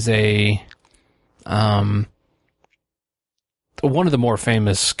Wilkes is one of the more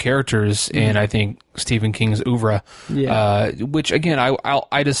famous characters in, I think, Stephen King's oeuvre. Yeah. Which, again,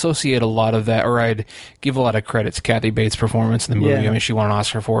 I'd associate a lot of that, or I'd give a lot of credit to Kathy Bates' performance in the movie. Yeah. I mean, she won an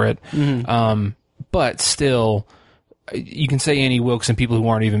Oscar for it. But still, you can say Annie Wilkes, and people who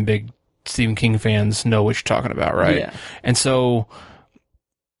aren't even big Stephen King fans know what you're talking about, right? Yeah. And so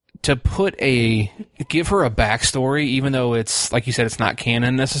to give her a backstory, even though it's, like you said, it's not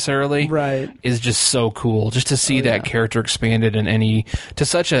canon necessarily, right, is just so cool. Just to see that character expanded to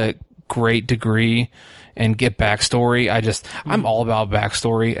such a great degree and get backstory. I'm all about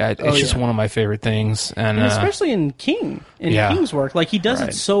backstory. It's just one of my favorite things. And especially in King's work. Like, he does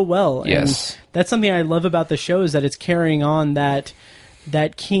it so well. Yes. And that's something I love about the show, is that it's carrying on that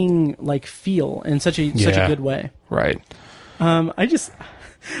King, like, feel in such a good way. Right. I just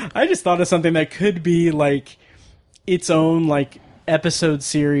thought of something that could be, like, its own, like, episode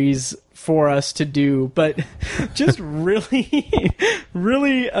series for us to do, but just really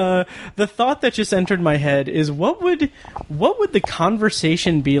the thought that just entered my head is, what would the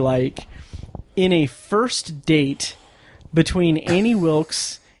conversation be like in a first date between Annie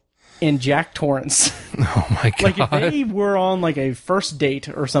Wilkes and Jack Torrance? Oh my god. Like, if they were on, like, a first date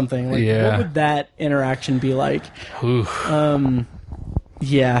or something, like, what would that interaction be like?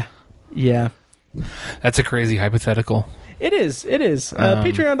 Yeah. That's a crazy hypothetical. It is.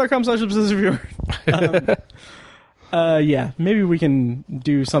 Patreon.com/obsessiveviewer. Yeah, maybe we can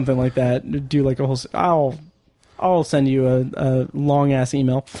do something like that. Do, like, a whole... I'll send you a long-ass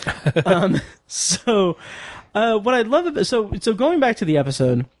email. So, what I love about... So going back to the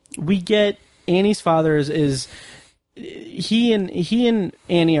episode, we get Annie's father is he and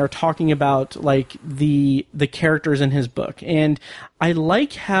Annie are talking about, like, the characters in his book, and I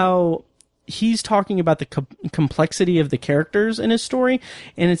like how he's talking about the complexity of the characters in his story,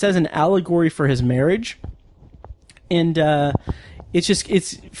 and it's as an allegory for his marriage. And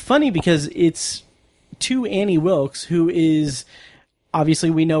it's funny because it's to Annie Wilkes, who is, obviously,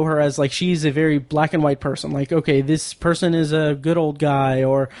 we know her as, like, she's a very black and white person. Like, okay, this person is a good old guy,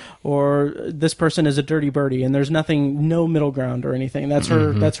 or this person is a dirty birdie, and there's no middle ground or anything. That's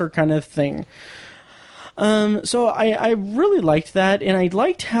her kind of thing. So I really liked that, and I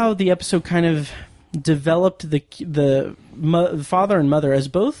liked how the episode kind of developed the father and mother as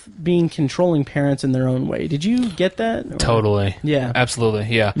both being controlling parents in their own way. Did you get that? Totally. Yeah.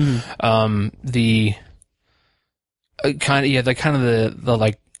 Absolutely. Yeah. The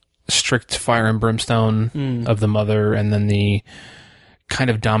like strict fire and brimstone of the mother, and then the kind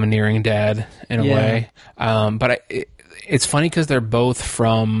of domineering dad in a way. But it's funny because they're both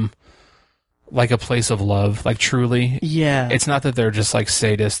from like a place of love, like truly. Yeah. It's not that they're just like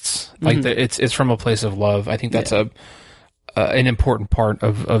sadists. Like it's from a place of love. I think that's an important part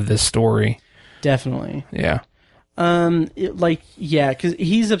of this story. Definitely. Yeah. Because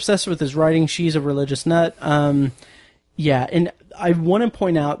he's obsessed with his writing. She's a religious nut. Yeah, and I want to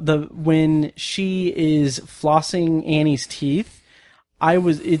point out when she is flossing Annie's teeth,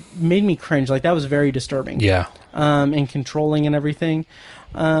 it made me cringe. Like, that was very disturbing. Yeah. And controlling and everything.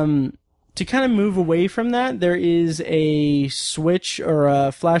 To kind of move away from that, there is a switch or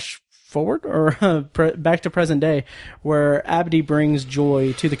a flash forward or back to present day where Abdi brings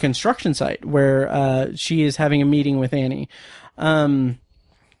Joy to the construction site where she is having a meeting with Annie.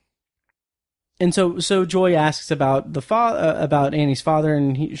 And so Joy asks about about Annie's father,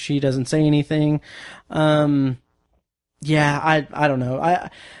 and she doesn't say anything. I don't know.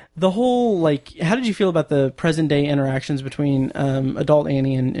 The whole, like, how did you feel about the present day interactions between adult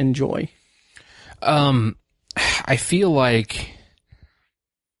Annie and Joy? I feel like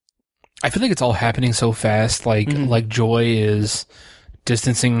it's all happening so fast. Like Joy is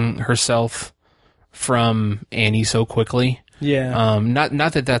distancing herself from Annie so quickly. Yeah.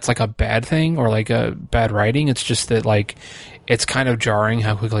 Not that that's like a bad thing or like a bad writing. It's just that like it's kind of jarring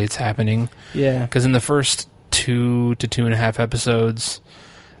how quickly it's happening. Yeah. Because in the first 2 to 2.5 episodes,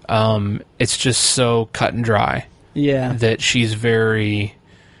 it's just so cut and dry. Yeah. That she's very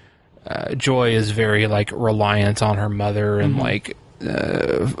Joy is very like reliant on her mother and like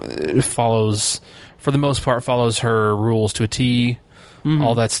follows her rules to a T.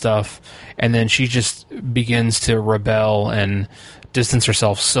 All that stuff, and then she just begins to rebel and distance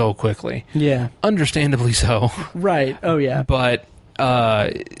herself so quickly. Yeah, understandably so. Right. Oh yeah. But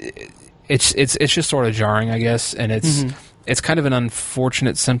it's just sort of jarring, I guess, and it's kind of an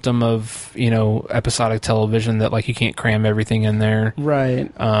unfortunate symptom of episodic television that like you can't cram everything in there.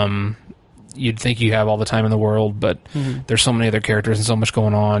 Right. You'd think you have all the time in the world, but there's so many other characters and so much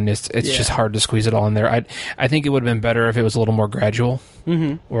going on. It's just hard to squeeze it all in there. I think it would have been better if it was a little more gradual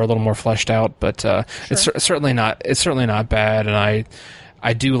or a little more fleshed out. But it's certainly not. It's certainly not bad. And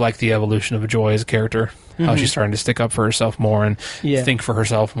I do like the evolution of Joy as a character. How she's starting to stick up for herself more and think for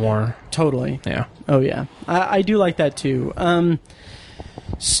herself more. Totally. Yeah. Oh yeah. I do like that too.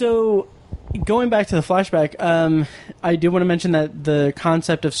 So. Going back to the flashback, I do want to mention that the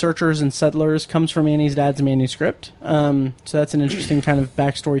concept of searchers and settlers comes from Annie's dad's manuscript. So that's an interesting kind of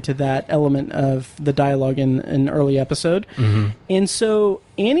backstory to that element of the dialogue in an early episode. And so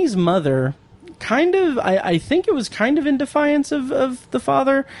Annie's mother kind of, I think it was kind of in defiance of the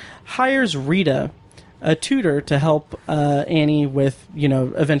father, hires Rita, a tutor, to help Annie with,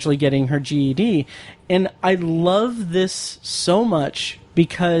 eventually getting her GED. And I love this so much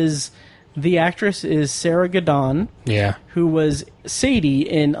because the actress is Sarah Gadon, who was Sadie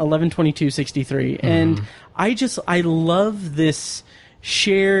in 11/22/63, and I love this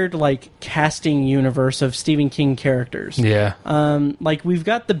shared like casting universe of Stephen King characters. Yeah, like we've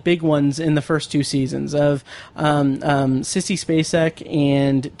got the big ones in the first 2 seasons of Sissy Spacek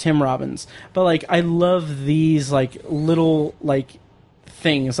and Tim Robbins, but like I love these like little like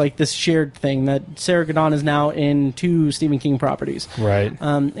things, like this shared thing that Sarah Gadon is now in 2 Stephen King properties. Right.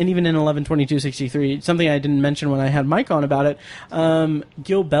 And even in 11/22/63, something I didn't mention when I had Mike on about it,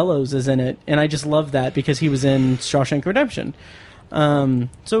 Gil Bellows is in it, and I just love that because he was in Shawshank Redemption. So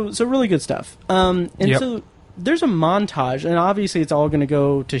really good stuff. So there's a montage, and obviously it's all going to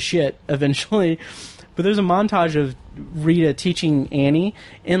go to shit eventually, but there's a montage of Rita teaching Annie,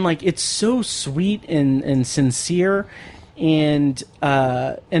 and like it's so sweet and sincere. And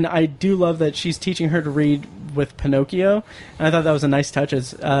I do love that she's teaching her to read with Pinocchio, and I thought that was a nice touch.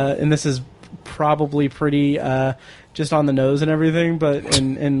 And this is probably pretty just on the nose and everything, but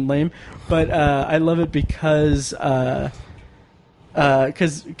and lame. But I love it because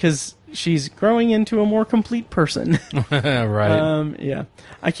she's growing into a more complete person. Right. Yeah.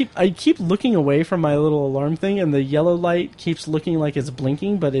 I keep looking away from my little alarm thing, and the yellow light keeps looking like it's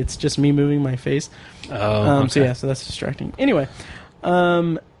blinking, but it's just me moving my face. Okay. So that's distracting. Anyway,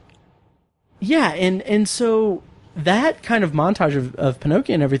 and so that kind of montage of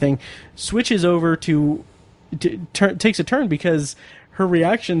Pinocchio and everything switches over takes a turn because her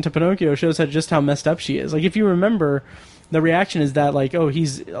reaction to Pinocchio shows just how messed up she is. Like, if you remember, the reaction is that, like, oh,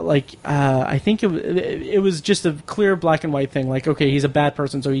 he's, like, I think it was just a clear black and white thing. Like, okay, he's a bad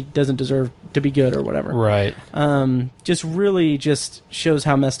person, so he doesn't deserve to be good or whatever. Right. Just really just shows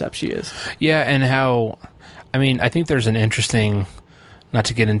how messed up she is. Yeah, and how, I mean, I think there's an interesting, not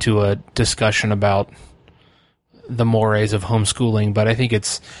to get into a discussion about the mores of homeschooling, but I think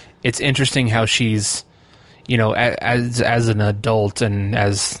it's interesting how she's, as an adult and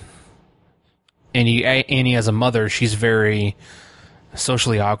as Annie as a mother, she's very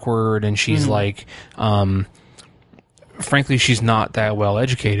socially awkward, and she's like, frankly, she's not that well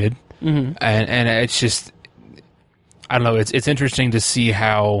educated, and it's just, I don't know. It's interesting to see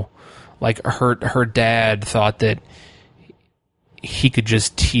how, like, her dad thought that he could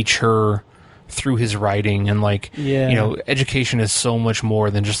just teach her through his writing, and education is so much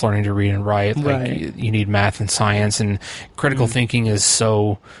more than just learning to read and write. Like, you need math and science, and critical thinking is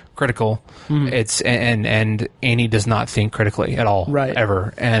so critical. It's and Annie does not think critically at all,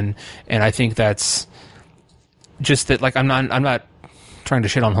 ever. And I think that's just that. Like, I'm not trying to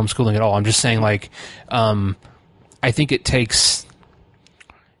shit on homeschooling at all. I'm just saying, like, I think it takes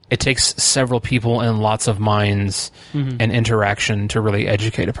several people and lots of minds and interaction to really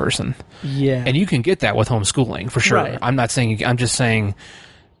educate a person. Yeah. And you can get that with homeschooling, for sure. Right. I'm just saying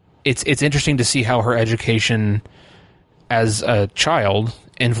it's interesting to see how her education as a child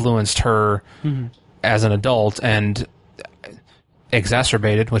influenced her as an adult, and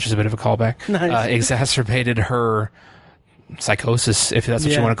exacerbated, which is a bit of a callback, exacerbated her psychosis, if that's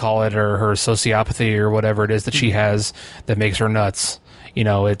what you want to call it, or her sociopathy, or whatever it is that she has that makes her nuts.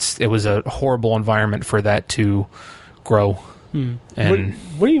 It was a horrible environment for that to grow. And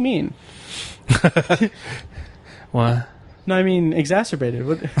what do you mean? What? No, I mean exacerbated.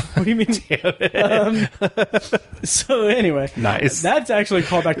 What do you mean? So anyway, nice. That's actually a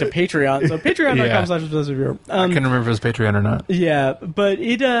callback to Patreon. So patreon.com/obsessiveviewer. I couldn't remember if it was Patreon or not. Yeah, but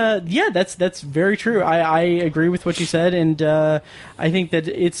that's very true. I agree with what you said, and I think that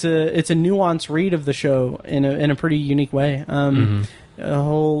it's a nuanced read of the show in a pretty unique way. A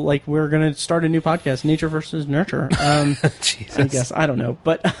whole, like, we're gonna start a new podcast, Nature versus Nurture. Jesus. I guess, I don't know,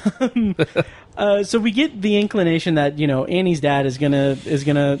 but so we get the inclination that Annie's dad is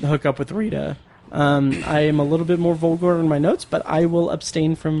gonna hook up with Rita. I am a little bit more vulgar in my notes, but I will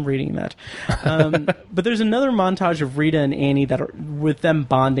abstain from reading that. But there's another montage of Rita and Annie that are with them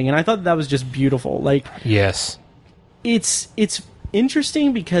bonding, and I thought that was just beautiful. Like, yes, it's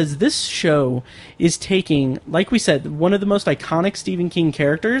interesting because this show is taking, like we said, one of the most iconic Stephen King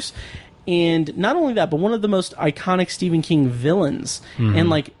characters, and not only that, but one of the most iconic Stephen King villains. And,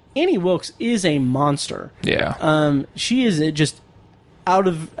 like, Annie Wilkes is a monster. Yeah. She is just out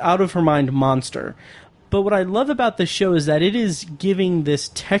of her mind monster. But what I love about this show is that it is giving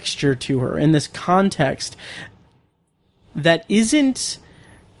this texture to her and this context that isn't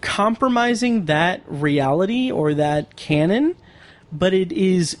compromising that reality or that canon, but it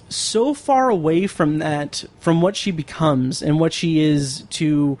is so far away from that, from what she becomes and what she is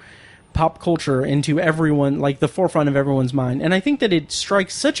to pop culture and to everyone, like the forefront of everyone's mind. And I think that it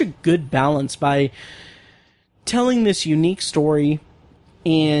strikes such a good balance by telling this unique story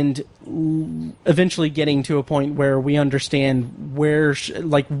and eventually getting to a point where we understand where,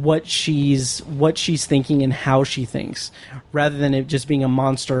 what she's thinking and how she thinks, rather than it just being a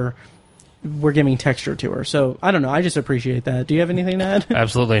monster. We're giving texture to her. So, I don't know. I just appreciate that. Do you have anything to add?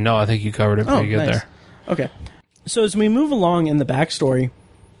 Absolutely. No, I think you covered it pretty good there. Okay. So, as we move along in the backstory,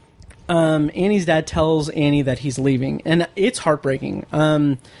 Annie's dad tells Annie that he's leaving. And it's heartbreaking.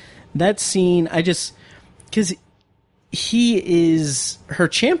 That scene, because he is her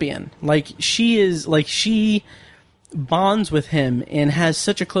champion. She bonds with him and has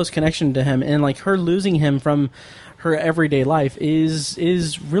such a close connection to him. And, her losing him from her everyday life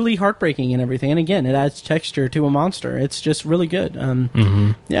is really heartbreaking and everything. And again, it adds texture to a monster. It's just really good.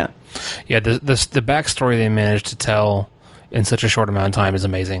 Yeah. The backstory they managed to tell in such a short amount of time is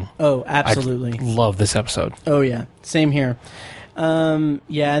amazing. Oh, absolutely. I love this episode. Oh yeah, same here. And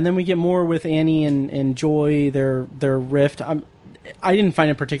then we get more with Annie and Joy, their rift. I didn't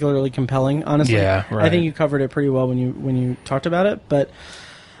find it particularly compelling, honestly. Yeah, right. I think you covered it pretty well when you talked about it. But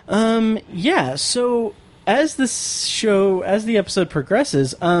so as the episode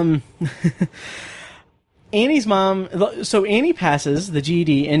progresses, Annie's mom. So Annie passes the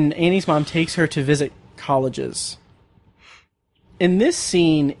GED, and Annie's mom takes her to visit colleges. And this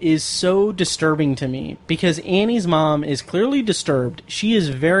scene is so disturbing to me because Annie's mom is clearly disturbed. She is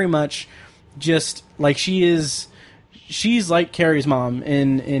very much just like she's like Carrie's mom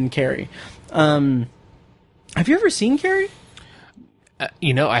in Carrie. Have you ever seen Carrie?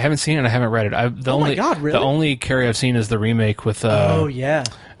 I haven't seen it. I haven't read it. My God, really? The only Carrie I've seen is the remake with Chloe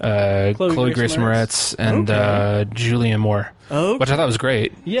Grace Moretz and Julianne Moore, which I thought was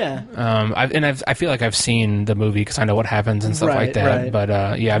great. Yeah. I feel like I've seen the movie because I know what happens and stuff like that. Right. But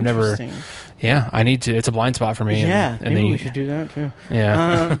I've never Yeah, I need to. It's a blind spot for me. Yeah, and maybe we should do that too.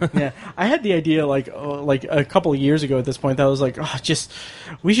 Yeah. Yeah. I had the idea like a couple of years ago at this point that I was like,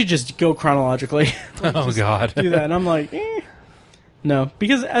 we should just go chronologically. Oh God. Do that, and I'm like, no,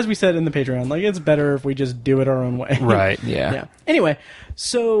 because as we said in the Patreon, like it's better if we just do it our own way. Right. Yeah. Yeah. Anyway,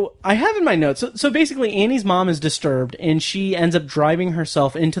 so I have in my notes. So basically, Annie's mom is disturbed, and she ends up driving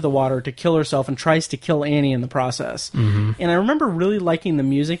herself into the water to kill herself, and tries to kill Annie in the process. Mm-hmm. And I remember really liking the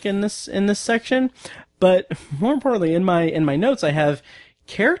music in this section, but more importantly, in my notes, I have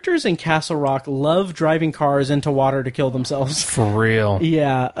characters in Castle Rock love driving cars into water to kill themselves. For real.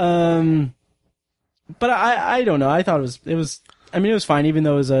 Yeah. But I don't know. I thought it was. I mean, it was fine, even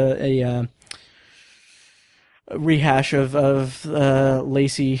though it was a rehash of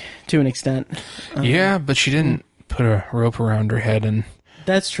Lacey to an extent. Yeah, but she didn't put a rope around her head and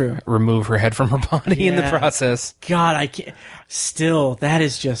that's true. Remove her head from her body in the process. God, I can't. Still, that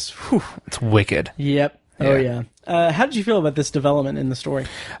is just. Whew. It's wicked. Yep. Oh yeah. How did you feel about this development in the story?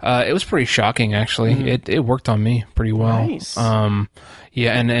 It was pretty shocking, actually. Mm-hmm. It worked on me pretty well. Nice.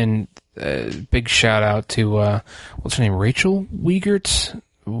 Yeah, and big shout out to what's her name, Rachel Wiegert.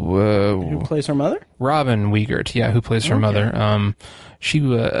 Who plays her mother? Robin Wiegert, yeah, who plays her mother. She,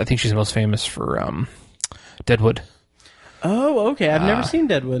 I think she's most famous for Deadwood. Oh, okay. I've never seen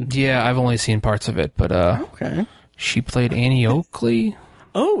Deadwood. Yeah, I've only seen parts of it, but okay. She played Annie Oakley.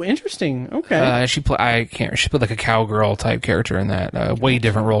 Oh, interesting. Okay. She played like a cowgirl type character in that. Way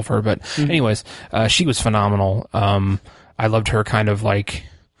different role for her, but anyways, she was phenomenal. I loved her kind of like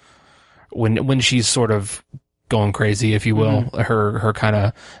when she's sort of going crazy, if you will, her kind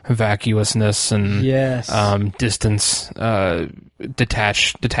of vacuousness and distance,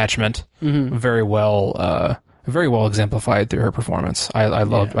 detachment, very well exemplified through her performance. I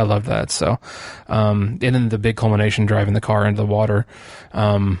loved that. So, and then the big culmination, driving the car into the water.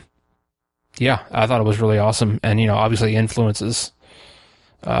 Yeah, I thought it was really awesome, and obviously influences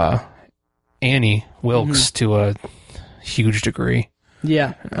Annie Wilkes to a huge degree.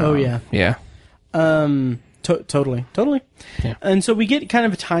 Yeah. Oh yeah. Yeah. Totally. Yeah. And so we get kind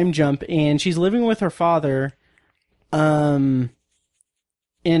of a time jump, and she's living with her father. And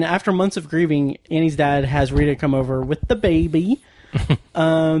after months of grieving, Annie's dad has Rita come over with the baby.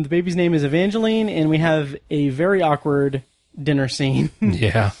 The baby's name is Evangeline, and we have a very awkward dinner scene.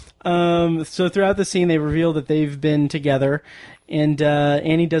 Yeah. So throughout the scene, they reveal that they've been together, and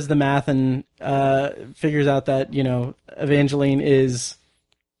Annie does the math and figures out that Evangeline is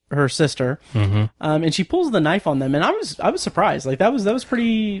her sister, and she pulls the knife on them, and I was surprised. Like that was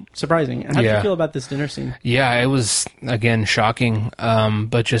pretty surprising. How did you feel about this dinner scene? Yeah, it was again shocking,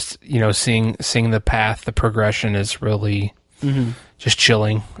 but just seeing the path, the progression is really just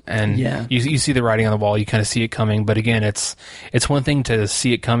chilling, and you see the writing on the wall. You kind of see it coming, but again, it's one thing to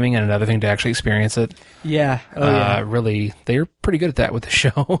see it coming, and another thing to actually experience it. Yeah, really, they're pretty good at that with the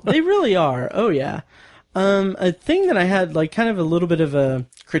show. They really are. Oh yeah. A thing that I had like kind of a little bit of a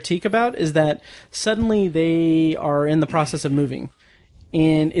critique about is that suddenly they are in the process of moving.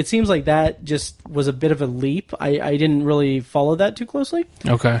 And it seems like that just was a bit of a leap. I didn't really follow that too closely.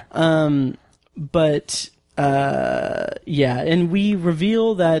 Okay. But and we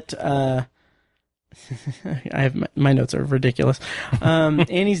reveal that I have my notes are ridiculous.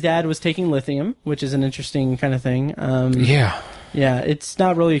 Annie's dad was taking lithium, which is an interesting kind of thing. Yeah, it's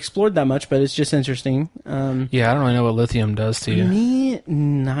not really explored that much, but it's just interesting. I don't really know what lithium does to you. Me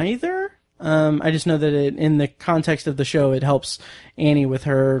neither. I just know that in the context of the show, it helps Annie with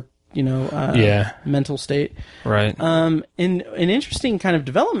her, mental state. Right. And an interesting kind of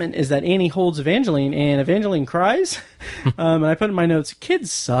development is that Annie holds Evangeline, and Evangeline cries. And I put in my notes,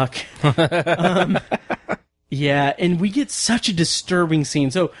 kids suck. Yeah, and we get such a disturbing scene.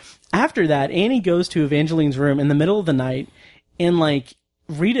 So after that, Annie goes to Evangeline's room in the middle of the night, and like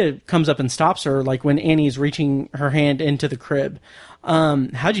Rita comes up and stops her, like when Annie's reaching her hand into the crib.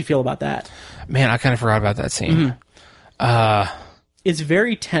 How'd you feel about that? Man, I kind of forgot about that scene. It's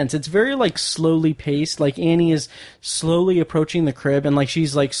very tense. It's very like slowly paced. Like Annie is slowly approaching the crib, and like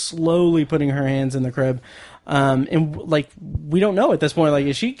she's like slowly putting her hands in the crib. And like we don't know at this point. Like,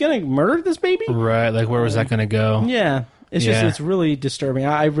 is she gonna murder this baby? Right. Like, where was that gonna go? Yeah. It's just it's really disturbing.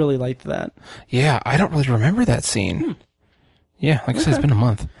 I really liked that. Yeah, I don't really remember that scene. Yeah, like I said, it's been a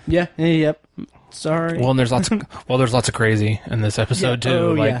month. Yeah. Yep. Sorry. Well, and there's lots of crazy in this episode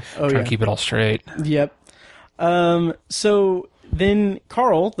too. Trying to keep it all straight. Yep. So then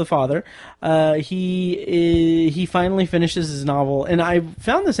Carl, the father, he finally finishes his novel, and I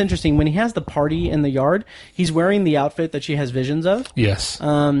found this interesting. When he has the party in the yard, he's wearing the outfit that she has visions of. Yes.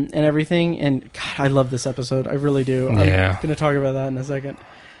 And everything. And God, I love this episode. I really do. Yeah. I'm going to talk about that in a second.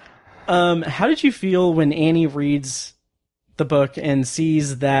 How did you feel when Annie reads the book and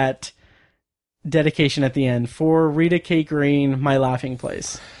sees that dedication at the end for Rita K. Green, My Laughing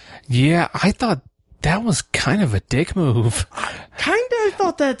Place? Yeah, I thought that was kind of a dick move. I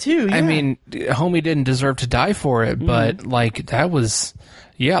thought that too. Yeah. I mean, homie didn't deserve to die for it, but like that was,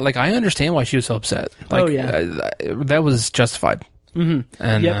 yeah, like I understand why she was so upset. Like, that was justified. And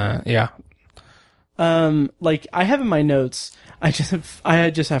yeah. Like I have in my notes, I just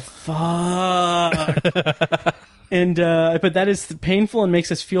have fuck. And, but that is painful and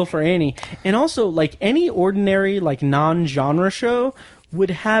makes us feel for Annie. And also, like, any ordinary, like, non-genre show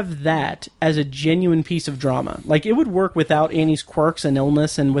would have that as a genuine piece of drama. Like, it would work without Annie's quirks and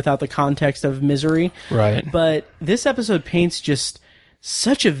illness and without the context of misery. Right. But this episode paints just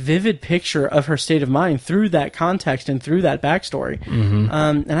such a vivid picture of her state of mind through that context and through that backstory.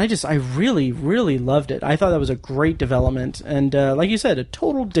 And I really, really loved it. I thought that was a great development. And like you said, a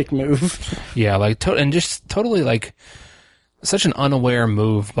total dick move. Yeah, like, and just totally, like, such an unaware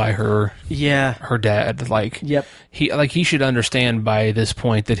move by her dad. Like, he should understand by this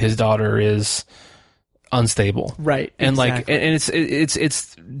point that his daughter is unstable, right? And exactly. like, and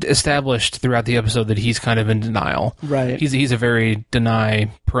it's established throughout the episode that he's kind of in denial, right? He's a very deny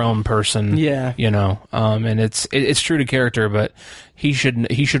prone person, you know. And it's true to character, but he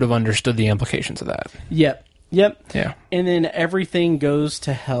should have understood the implications of that. Yep. Yeah. And then everything goes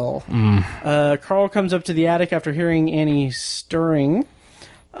to hell. Carl comes up to the attic after hearing Annie stirring,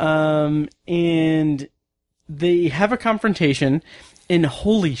 and they have a confrontation. And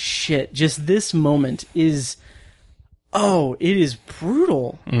holy shit, just this moment is, it is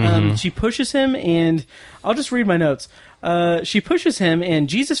brutal. She pushes him, and I'll just read my notes. She pushes him, and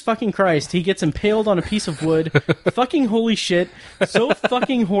Jesus fucking Christ, he gets impaled on a piece of wood. Fucking holy shit. So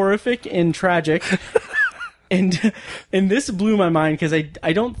fucking horrific and tragic. And this blew my mind, because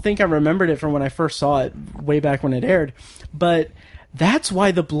I don't think I remembered it from when I first saw it, way back when it aired. But that's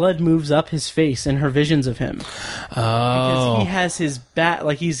why the blood moves up his face in her visions of him. Oh. Because he has his bat,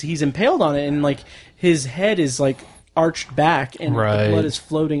 like he's impaled on it, and like his head is like arched back, and the blood is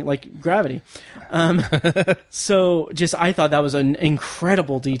floating like gravity. So just, I thought that was an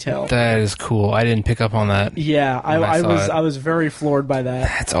incredible detail. That is cool. I didn't pick up on that. Yeah, I was very floored by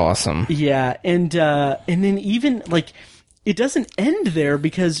that. That's awesome. Yeah, and then even like, it doesn't end there,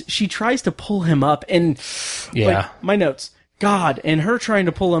 because she tries to pull him up, and like, my notes. God, and her trying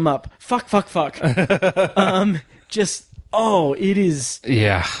to pull him up. Fuck. Just, it is.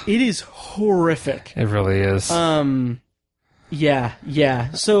 Yeah. It is horrific. It really is.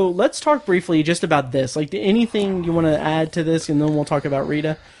 Yeah. So let's talk briefly just about this. Like, anything you want to add to this, and then we'll talk about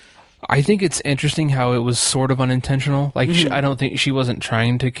Rita? I think it's interesting how it was sort of unintentional. Like, I don't think she wasn't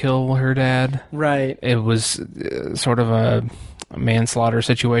trying to kill her dad. Right. It was sort of a manslaughter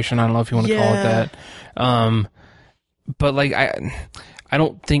situation. I don't know if you want to call it that. But like, I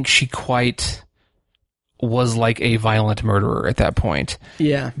don't think she quite was like a violent murderer at that point.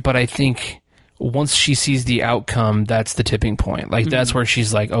 Yeah. But I think once she sees the outcome, that's the tipping point. Like, that's where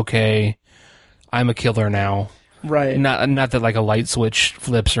she's like, okay, I'm a killer now. Right. Not that like a light switch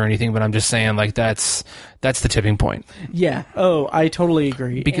flips or anything, but I'm just saying, like, that's the tipping point. Yeah. Oh, I totally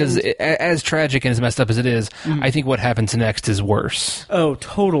agree. Because as tragic and as messed up as it is, I think what happens next is worse. Oh,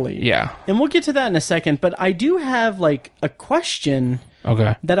 totally. Yeah. And we'll get to that in a second, but I do have like a question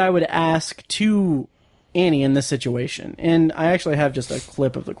that I would ask to Annie in this situation. And I actually have just a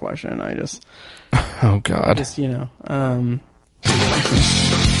clip of the question. Oh God. Just, you know,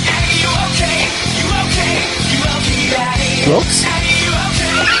 Brooks?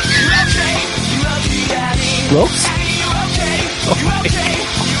 Brooks?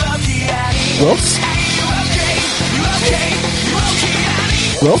 Brooks?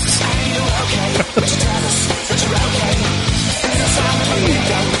 Brooks?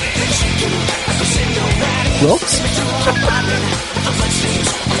 Brooks?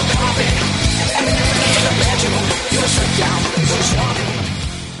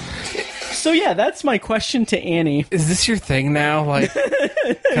 So yeah, that's my question to Annie. Is this your thing now? Like,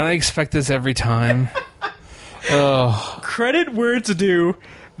 can I expect this every time? Oh. Credit where it's due.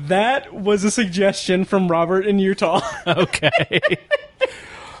 That was a suggestion from Robert in Utah. Okay.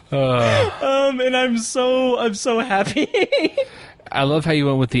 And I'm so happy. I love how you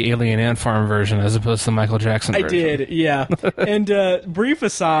went with the Alien Ant Farm version as opposed to the Michael Jackson version. I did, yeah. And brief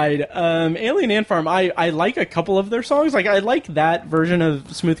aside, Alien Ant Farm, I like a couple of their songs. Like, I like that version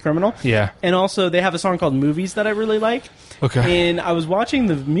of Smooth Criminal. Yeah. And also, they have a song called Movies that I really like. Okay. And I was watching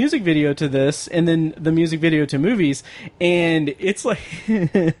the music video to this, and then the music video to Movies, and it's like,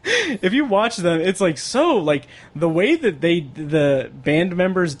 if you watch them, it's like so, like, the way that the band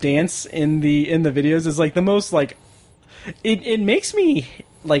members dance in the videos is like the most, like, it makes me,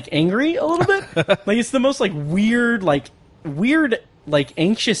 like, angry a little bit. Like, it's the most, like, weird, like,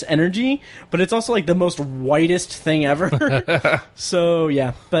 anxious energy, but it's also, like, the most whitest thing ever. So,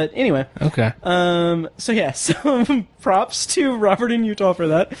 yeah. But anyway. Okay. So, yeah. So, props to Robert in Utah for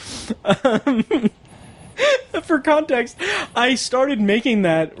that. For context, I started making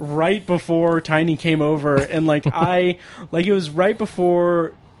that right before Tiny came over, and, like, it was right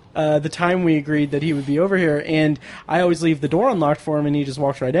before the time we agreed that he would be over here, and I always leave the door unlocked for him, and he just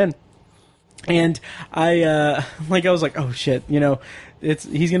walks right in. And I was like, oh shit,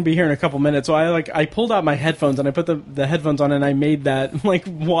 he's gonna be here in a couple minutes. So I pulled out my headphones and I put the headphones on, and I made that like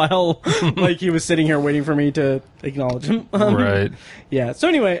while like he was sitting here waiting for me to acknowledge him. Right. Yeah. So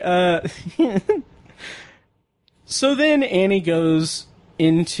anyway, so then Annie goes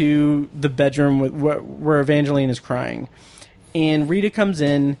into the bedroom where Evangeline is crying. And Rita comes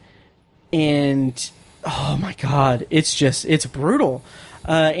in, and oh my god, it's brutal.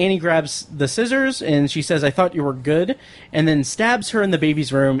 Annie grabs the scissors, and she says, "I thought you were good," and then stabs her in the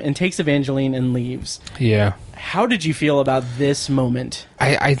baby's room and takes Evangeline and leaves. Yeah. How did you feel about this moment?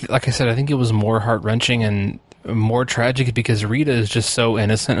 I like I said, I think it was more heart-wrenching and more tragic because Rita is just so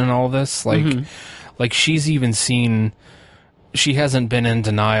innocent in all this. Like she's even seen, she hasn't been in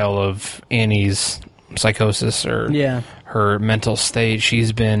denial of Annie's psychosis or her mental state.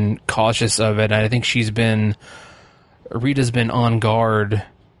 She's been cautious of it. I think Rita's been on guard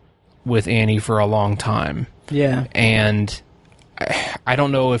with Annie for a long time. Yeah. And I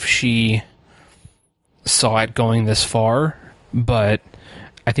don't know if she saw it going this far, but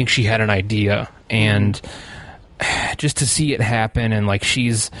I think she had an idea. And just to see it happen, and like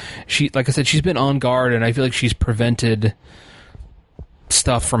she like I said, she's been on guard, and I feel like she's prevented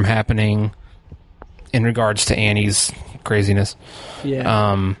stuff from happening in regards to Annie's craziness.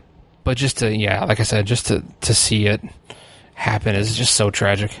 Yeah. But just to, like I said, just to see it happen is just so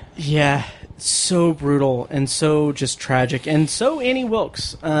tragic. Yeah. So brutal and so just tragic. And so Annie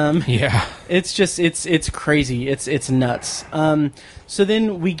Wilkes. Yeah. It's just, it's crazy. It's nuts. So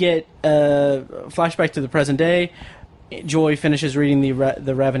then we get a flashback to the present day. Joy finishes reading the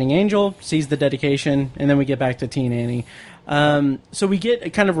Ravening Angel, sees the dedication, and then we get back to Teen Annie. So we get a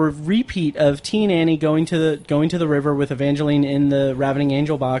kind of a repeat of Teen Annie going to the river with Evangeline in the Ravening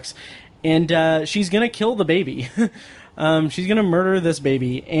Angel box, and she's gonna kill the baby. She's gonna murder this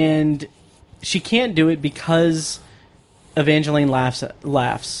baby, and she can't do it because Evangeline laughs.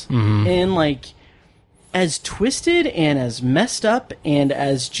 Mm-hmm. And like, as twisted and as messed up and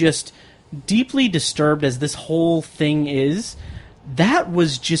as just deeply disturbed as this whole thing is, that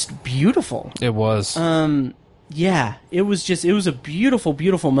was just beautiful. It was. Yeah, it was a beautiful,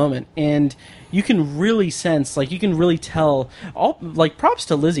 beautiful moment, and you can really sense, like, you can really tell, props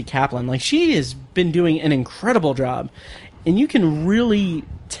to Lizzie Kaplan, like, she has been doing an incredible job, and you can really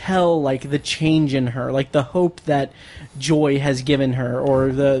tell, like, the change in her, like, the hope that Joy has given her,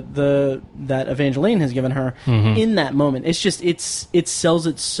 or that Evangeline has given her in that moment. It's just, it sells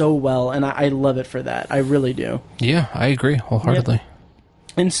it so well, and I love it for that. I really do. Yeah, I agree wholeheartedly. Yep.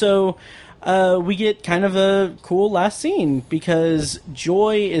 And so we get kind of a cool last scene because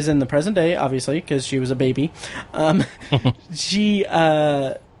Joy is in the present day, obviously, because she was a baby.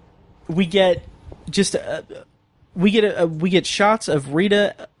 We get shots of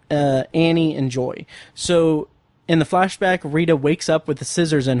Rita, Annie, and Joy. So in the flashback, Rita wakes up with the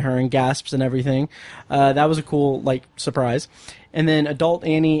scissors in her and gasps and everything. That was a cool, like, surprise. And then adult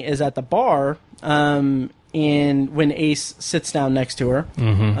Annie is at the bar, and when Ace sits down next to her.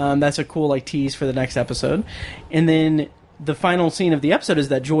 That's a cool, like, tease for the next episode. And then the final scene of the episode is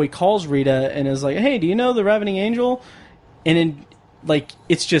that Joy calls Rita and is like, "Hey, do you know the Ravening Angel?" And then, like,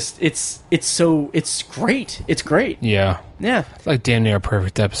 it's just, it's great. It's great. Yeah. Yeah. It's like damn near a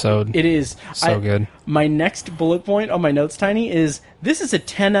perfect episode. It is. So good. My next bullet point on my notes, Tiny, is this is a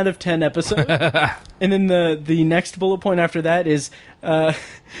 10 out of 10 episode. And then the next bullet point after that is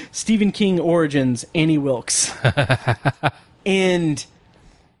Stephen King Origins, Annie Wilkes. And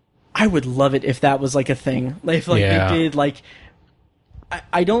I would love it if that was, like, a thing. If, like, they did, like,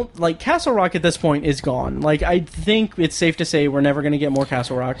 I don't like Castle Rock at this point is gone. Like, I think it's safe to say we're never going to get more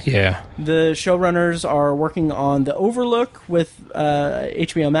Castle Rock. Yeah. The showrunners are working on The Overlook with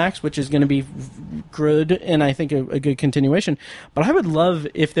HBO Max, which is going to be good, and I think a good continuation. But I would love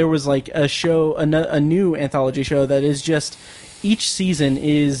if there was like a show, a new anthology show that is just each season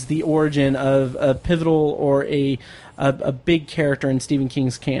is the origin of a pivotal or a big character in Stephen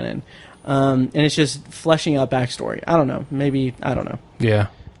King's canon. And it's just fleshing out backstory. I don't know. Maybe, I don't know. Yeah.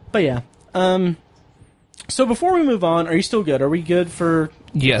 But yeah. So before we move on, are you still good? Are we good for...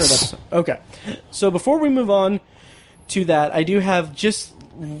 Yes. Okay. So before we move on to that, I do have just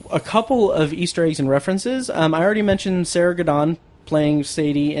a couple of Easter eggs and references. I already mentioned Sarah Gadon playing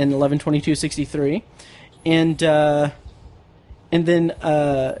Sadie in 11/22/63. And then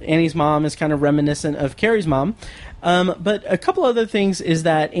Annie's mom is kind of reminiscent of Carrie's mom. But a couple other things is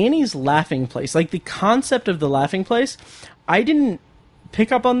that Annie's laughing place, like the concept of the laughing place, I didn't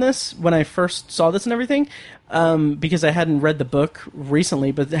pick up on this when I first saw this and everything, because I hadn't read the book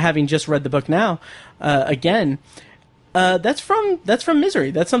recently, but having just read the book now, again, that's from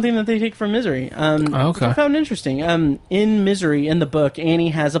Misery. That's something that they take from Misery. Okay. Which I found interesting. In Misery, in the book, Annie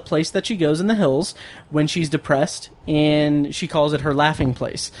has a place that she goes in the hills when she's depressed, and she calls it her laughing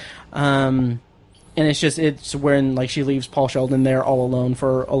place. And it's when like she leaves Paul Sheldon there all alone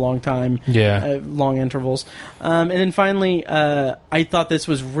for a long time, long intervals, and then finally, I thought this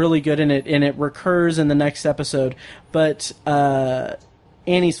was really good, and it recurs in the next episode. But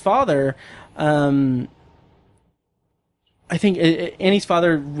Annie's father, I think Annie's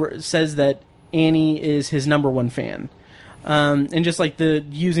father says that Annie is his number one fan. And just like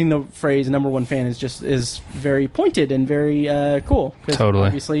using the phrase "number one fan" is very pointed and very cool. Totally,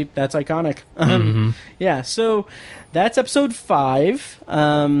 obviously that's iconic. Yeah, so that's episode 5,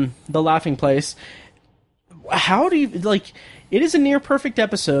 The Laughing Place. How do you like? It is a near perfect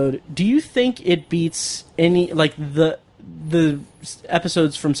episode. Do you think it beats any like the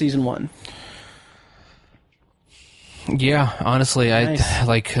episodes from season 1? Yeah, honestly, nice. I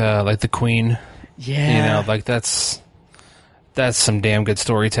like the Queen. Yeah, you know, like that's some damn good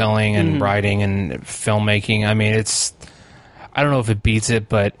storytelling and writing and filmmaking. I mean, I don't know if it beats it,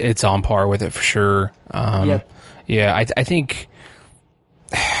 but it's on par with it for sure. Yeah, I think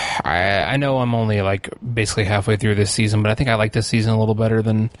I know I'm only like basically halfway through this season, but I think I like this season a little better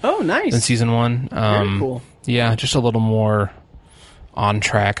than than season 1. Very cool. Yeah, just a little more on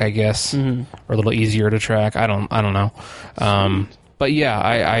track, I guess, or a little easier to track. I don't know. But yeah,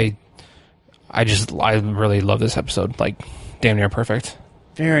 I really love this episode. Like, damn near perfect.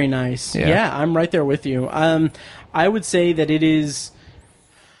 Very nice. Yeah, I'm right there with you. I would say that it is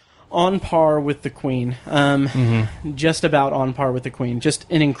on par with the Queen. Just about on par with the Queen. Just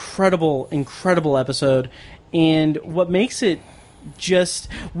an incredible, incredible episode. And what makes it just...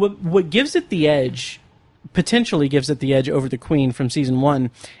 What gives it the edge, potentially gives it the edge over the Queen from season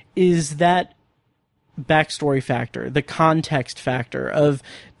 1, is that backstory factor, the context factor of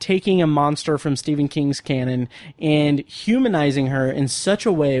taking a monster from Stephen King's canon and humanizing her in such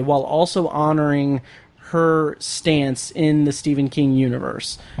a way while also honoring her stance in the Stephen King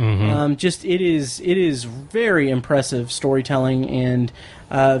universe. It is very impressive storytelling and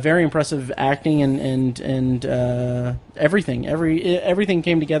very impressive acting and everything. Everything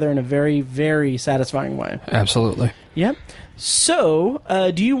came together in a very, very satisfying way. Absolutely. Yep. So,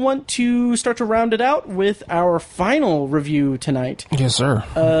 do you want to start to round it out with our final review tonight? Yes, sir.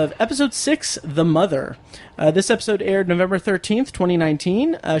 Of episode 6, The Mother. This episode aired November 13th,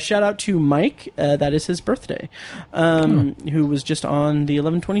 2019. Shout out to Mike, that is his birthday, who was just on the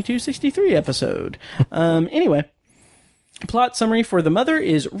 11/22/63 episode. Anyway. Plot summary for The Mother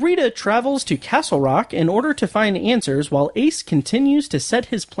is Rita travels to Castle Rock in order to find answers while Ace continues to set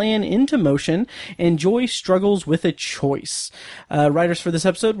his plan into motion and Joy struggles with a choice. Writers for this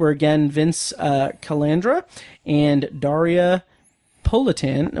episode were again Vince Calandra and Daria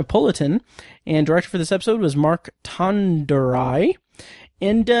Politan, and director for this episode was Mark Tonderai.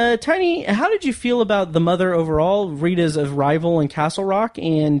 And Tiny, how did you feel about The Mother overall, Rita's arrival in Castle Rock,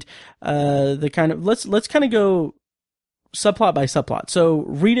 and the kind of let's kind of go subplot by subplot. So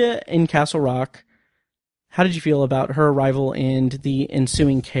Rita in Castle Rock, how did you feel about her arrival and the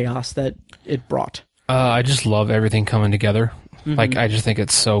ensuing chaos that it brought? I just love everything coming together. Like, I just think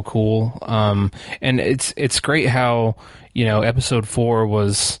it's so cool. And it's great how, you know, episode 4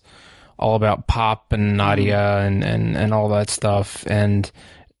 was all about Pop and Nadia and all that stuff. And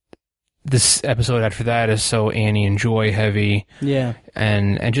this episode after that is so Annie and Joy heavy. Yeah.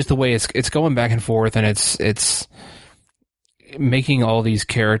 And just the way it's going back and forth, and it's making all these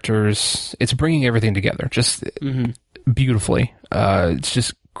characters, it's bringing everything together. Just beautifully. It's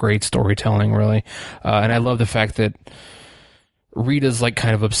just great storytelling, really. And I love the fact that Rita's like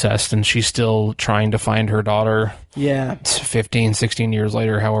kind of obsessed and she's still trying to find her daughter. Yeah. 15, 16 years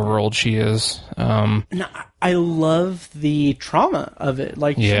later, however old she is. No, I love the trauma of it.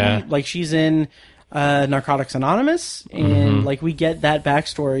 Like, she's in Narcotics Anonymous, and like we get that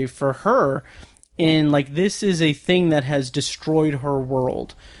backstory for her. And like, this is a thing that has destroyed her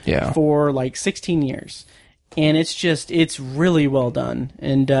world for like 16 years. And it's really well done.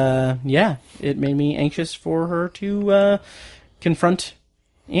 And it made me anxious for her to confront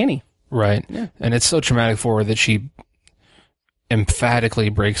Annie. Right. Yeah. And it's so traumatic for her that she emphatically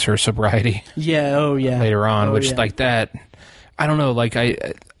breaks her sobriety. Yeah, later on, which like that, I don't know, like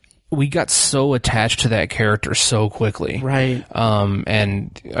we got so attached to that character so quickly. Right.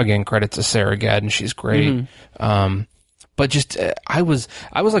 And again, credit to Sarah Gadden, she's great. But just I was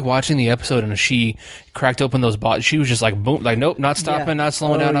like watching the episode and she cracked open those bottles. She was just like boom, like nope, not stopping, not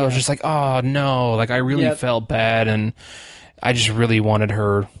slowing down. I was just like, oh no, like I really felt bad, and I just really wanted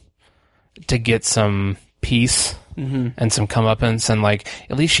her to get some peace and some comeuppance, and like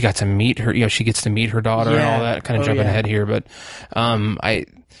at least she got to meet her. You know, she gets to meet her daughter and all that. Kind of jumping ahead here, but I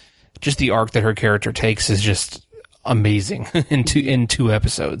just the arc that her character takes is just amazing in two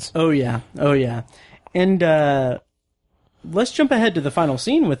episodes. Oh yeah, and let's jump ahead to the final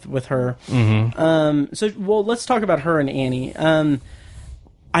scene with her. Let's talk about her and Annie.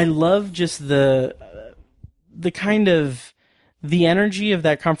 I love just the kind of the energy of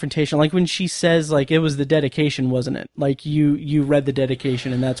that confrontation. Like when she says, like, it was the dedication, wasn't it? Like you read the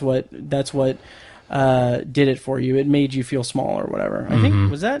dedication, and that's what did it for you. It made you feel small or whatever. I think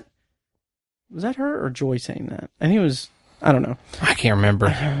was that her or Joy saying that? I think it was. I don't know. I can't remember.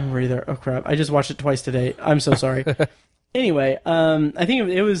 I don't remember either. Oh crap! I just watched it twice today. I'm so sorry. Anyway, I think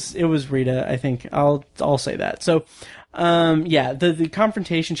it was Rita. I think I'll say that. So, the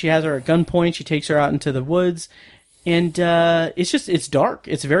confrontation. She has her at gunpoint. She takes her out into the woods, and it's dark.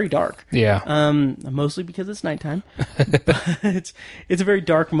 It's very dark. Yeah. Mostly because it's nighttime. But it's a very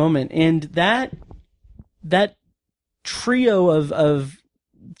dark moment, and that trio of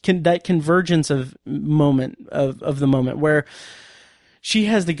that convergence of moment of the moment where she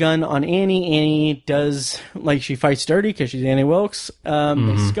has the gun on Annie. Annie does, like, she fights dirty because she's Annie Wilkes.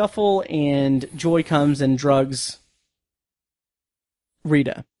 They scuffle, and Joy comes and drugs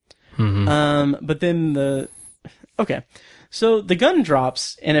Rita. But then so the gun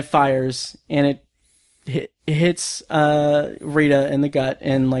drops and it fires and it hits Rita in the gut,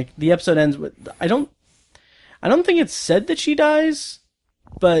 and like the episode ends with I don't think it's said that she dies,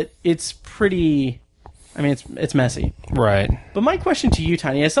 but it's pretty. I mean, it's messy. Right. But my question to you,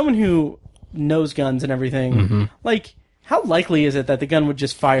 Tiny, as someone who knows guns and everything, like, how likely is it that the gun would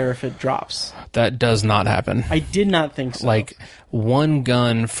just fire if it drops? That does not happen. I did not think so. Like, one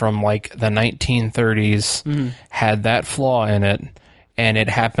gun from, like, the 1930s had that flaw in it, and it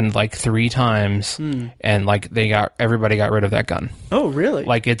happened, like, 3 times, and, like, everybody got rid of that gun. Oh, really?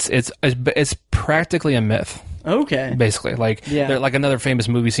 Like, it's practically a myth. Okay. Basically, like, like another famous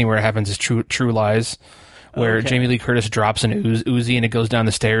movie scene where it happens is True Lies, where Jamie Lee Curtis drops an Uzi and it goes down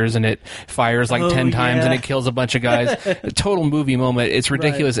the stairs and it fires like 10 times and it kills a bunch of guys. A total movie moment. It's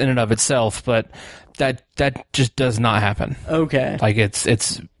ridiculous in and of itself, but that just does not happen. Okay. Like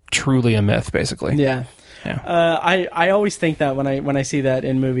it's truly a myth, basically. Yeah. I always think that when I see that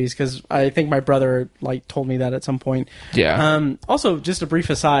in movies, because I think my brother like told me that at some point. Yeah. Also, just a brief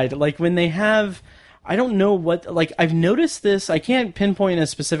aside, like when they have. I don't know what, like, I've noticed this, I can't pinpoint a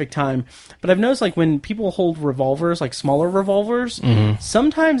specific time, but I've noticed, like, when people hold revolvers, like smaller revolvers,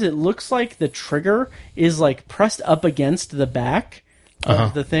 sometimes it looks like the trigger is, like, pressed up against the back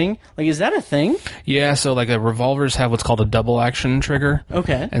of the thing. Like, is that a thing? Yeah, so, like, revolvers have what's called a double action trigger.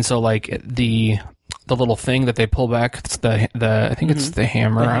 Okay. And so, like, the little thing that they pull back, it's the I think it's the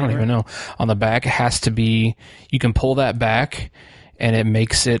hammer, I don't even know, on the back, has to be, you can pull that back, and it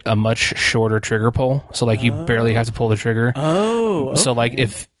makes it a much shorter trigger pull. So, like, you barely have to pull the trigger. Oh. Okay. So, like,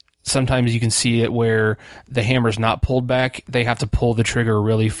 if sometimes you can see it where the hammer's not pulled back, they have to pull the trigger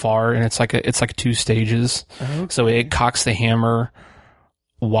really far, and it's like 2 stages. Okay. So it cocks the hammer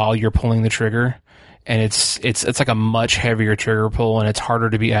while you're pulling the trigger, and it's like a much heavier trigger pull, and it's harder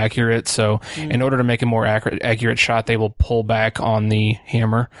to be accurate. So in order to make a more accurate shot, they will pull back on the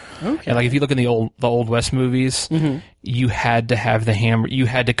hammer. Okay. And like if you look in the old West movies, you had to have the hammer. You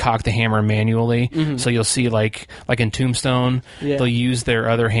had to cock the hammer manually. So you'll see like in Tombstone, they'll use their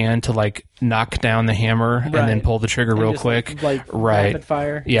other hand to like knock down the hammer and then pull the trigger real quick. Like rapid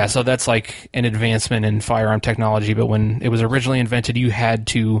fire. Yeah, so that's like an advancement in firearm technology. But when it was originally invented, you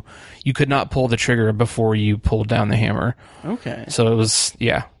could not pull the trigger before you pulled down the hammer. Okay. So it was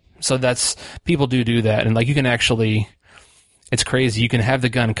So that's people do that, and like you can actually. It's crazy. You can have the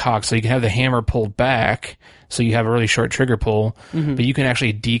gun cocked, so you can have the hammer pulled back, so you have a really short trigger pull, but you can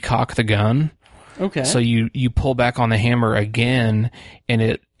actually decock the gun. Okay. So you pull back on the hammer again, and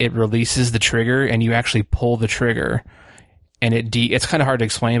it releases the trigger, and you actually pull the trigger. And it's kind of hard to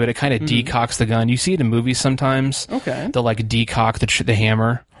explain, but it kind of decocks the gun. You see it in movies sometimes. Okay. They'll like decock the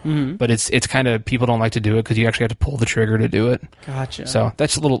hammer. But it's kind of, people don't like to do it because you actually have to pull the trigger to do it. Gotcha. So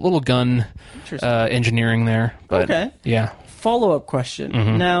that's a little gun engineering there. But okay. Yeah. Follow-up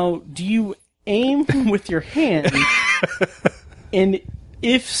question. Now, do you aim with your hand? And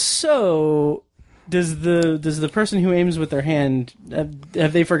if so, does the person who aims with their hand,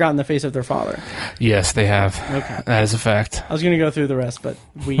 have they forgotten the face of their father? Yes, they have. Okay. That is a fact. I was going to go through the rest, but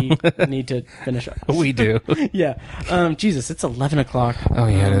we need to finish up. We do. Yeah. Jesus, it's 11 o'clock. Oh,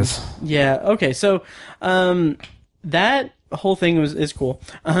 yeah, it is. Yeah, okay, so that whole thing is cool.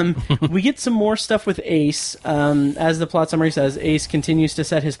 We get some more stuff with Ace. As the plot summary says, Ace continues to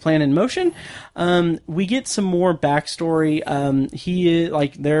set his plan in motion. We get some more backstory.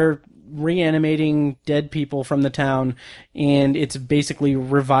 They're reanimating dead people from the town, and it's basically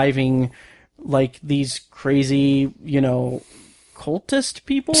reviving like these crazy, cultist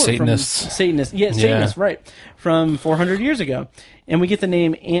people? Satanists. Satanists, right. From 400 years ago. And we get the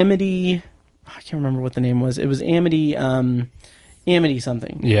name Amity. I can't remember what the name was. It was Amity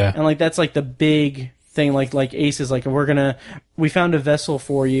something. Yeah. And that's the big thing. Like Ace is we found a vessel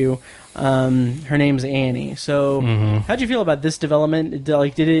for you. Her name's Annie. So how'd you feel about this development?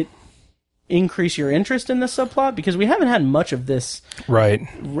 Did it increase your interest in this subplot? Because we haven't had much of this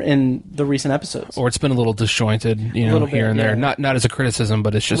in the recent episodes. Or it's been a little disjointed, here and there. Not as a criticism,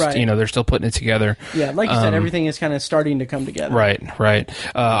 but it's just, they're still putting it together. Yeah, like you said, everything is kind of starting to come together. Right.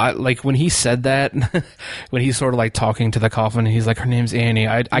 When he said that, when he's sort of talking to the coffin, he's like, her name's Annie.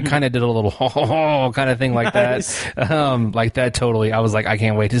 I kind of did a little kind of thing like Nice. that. Like that totally. I was like, I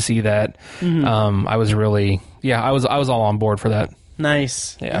can't wait to see that. I was really, I was all on board for that.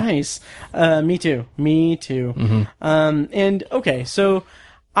 Nice. Yeah. Nice. Me too. And okay, so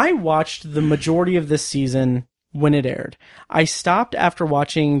I watched the majority of this season when it aired. I stopped after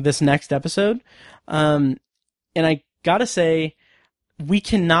watching this next episode. And I gotta say, we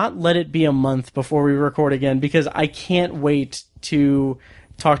cannot let it be a month before we record again, because I can't wait to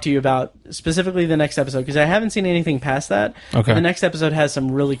talk to you about specifically the next episode, because I haven't seen anything past that. Okay. The next episode has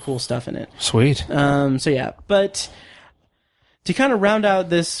some really cool stuff in it. Sweet. So yeah, but to kind of round out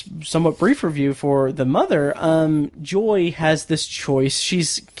this somewhat brief review for the mother, Joy has this choice.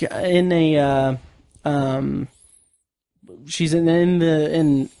 She's in a in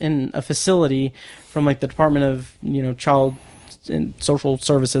a facility from the Department of Child and Social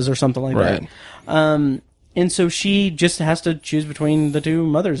Services or something like that. And so she just has to choose between the two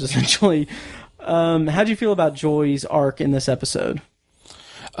mothers essentially. How do you feel about Joy's arc in this episode?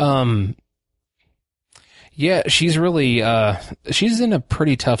 Yeah, she's really she's in a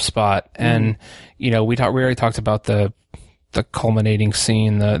pretty tough spot, and we already talked about the culminating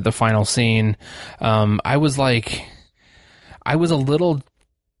scene, the final scene. I was a little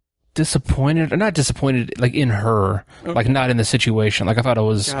disappointed, or not disappointed, in her, not in the situation. I thought it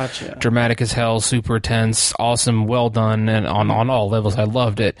was dramatic as hell, super tense, awesome, well done, and on all levels, I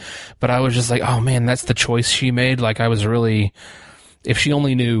loved it. But I was just like, oh man, that's the choice she made. I was really, if she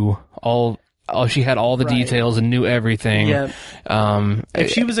only knew she had all the details and knew everything. Yeah. If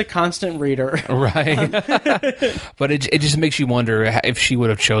she was a constant reader. Right. But it just makes you wonder if she would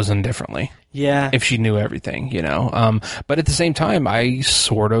have chosen differently. Yeah. If she knew everything, But at the same time, I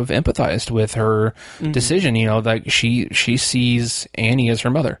sort of empathized with her decision, she sees Annie as her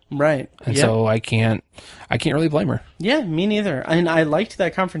mother. Right. And so I can't really blame her. Yeah, me neither. And I liked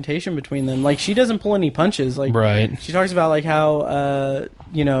that confrontation between them. She doesn't pull any punches. Right. She talks about how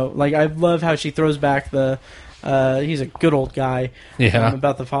I love how she throws back the he's a good old guy. Yeah.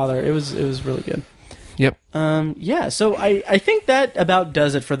 About the father. It was really good. Yep. Yeah, so I think that about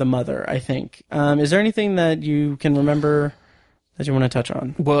does it for the mother, I think. Is there anything that you can remember that you want to touch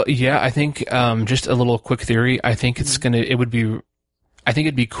on? Well, yeah, I think just a little quick theory. I think it'd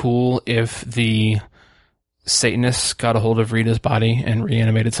be cool if the Satanists got a hold of Rita's body and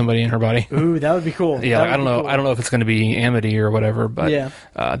reanimated somebody in her body. Ooh, that would be cool. Yeah, I don't know. Cool. I don't know if it's going to be Amity or whatever, but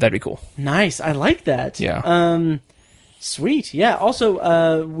that'd be cool. Nice. I like that. Yeah. Sweet. Yeah.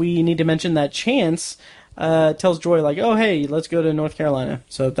 Also, we need to mention that Chance tells Joy, like, oh, hey, let's go to North Carolina.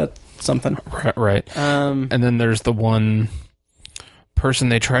 So that's something. Right. And then there's the one person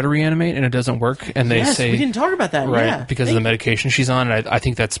they try to reanimate and it doesn't work. And they say... we didn't talk about that. Right, Yeah. because of the medication she's on. And I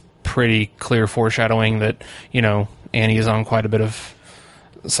think that's pretty clear foreshadowing that, Annie is on quite a bit of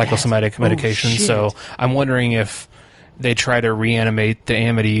psychosomatic medication. So I'm wondering if they try to reanimate the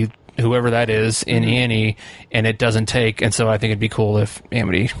Amity, whoever that is, in Annie, and it doesn't take. And so I think it'd be cool if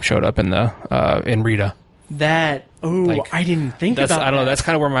Amity showed up in Rita. That... Oh, I didn't think about that. I don't know. That's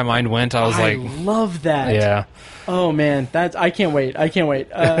kind of where my mind went. I was I love that. Yeah. Oh, man. I can't wait.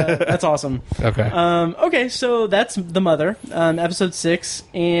 That's awesome. Okay. Okay, so that's The Mother, episode 6.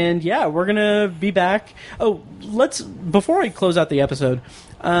 And, yeah, we're going to be back. Oh, before I close out the episode,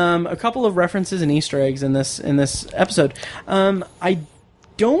 a couple of references and Easter eggs in this episode. I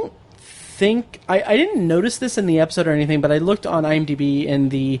don't think I didn't notice this in the episode or anything, but I looked on IMDb in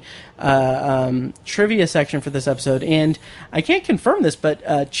the trivia section for this episode, and I can't confirm this,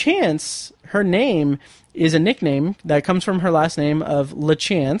 but Chance, her name is a nickname that comes from her last name of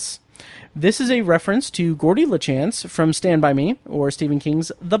LaChance. This is a reference to Gordie LaChance from Stand By Me, or Stephen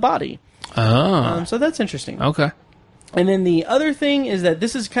King's The Body. Oh. So that's interesting. Okay. And then the other thing is that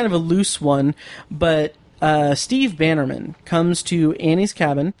this is kind of a loose one, but Steve Bannerman comes to Annie's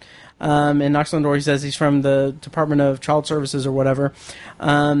cabin and knocks on the door. He says he's from the Department of Child Services or whatever.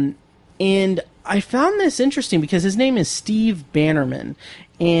 And I found this interesting because his name is Steve Bannerman.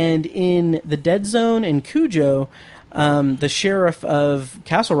 And in The Dead Zone and Cujo, the sheriff of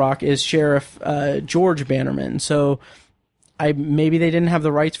Castle Rock is Sheriff George Bannerman. So maybe they didn't have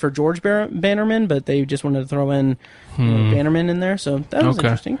the rights for George Bannerman, but they just wanted to throw in Bannerman in there. So that was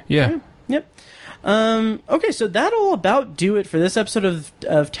interesting. Yeah. Yep. Okay, so that'll about do it for this episode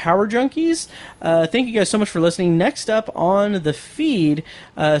of Tower Junkies. Thank you guys so much for listening. Next up on the feed,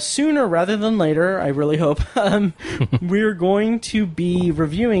 sooner rather than later, I really hope, we're going to be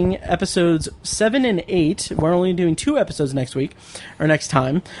reviewing episodes 7 and 8. We're only doing 2 episodes next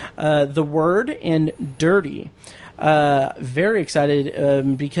time. The Word and Dirty. Very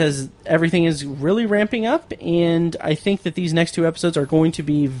excited because everything is really ramping up, and I think that these next 2 episodes are going to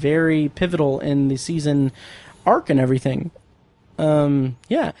be very pivotal in the season arc and everything.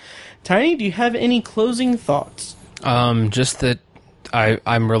 Yeah. Tiny, do you have any closing thoughts? Just that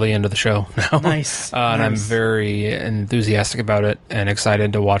I'm really into the show now. Nice. And I'm very enthusiastic about it and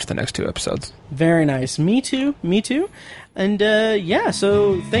excited to watch the next 2 episodes. Very nice. Me too. And,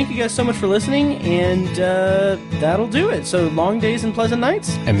 so thank you guys so much for listening, and that'll do it. So long days and pleasant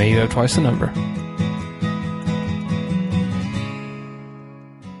nights. And may you have twice the number.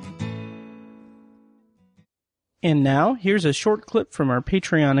 And now, here's a short clip from our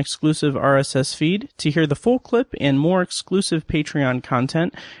Patreon-exclusive RSS feed. To hear the full clip and more exclusive Patreon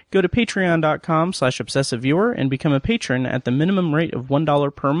content, go to patreon.com/obsessiveviewer and become a patron at the minimum rate of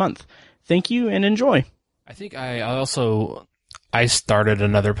 $1 per month. Thank you, and enjoy. I think I started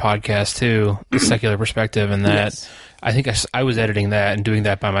another podcast too, The Secular Perspective, and that Yes. I think I was editing that and doing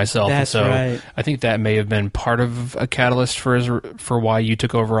that by myself. That's and so right. I think that may have been part of a catalyst for why you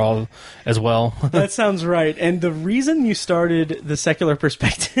took over all as well. That sounds right. And the reason you started The Secular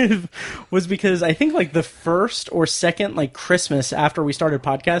Perspective was because I think like the first or second like Christmas after we started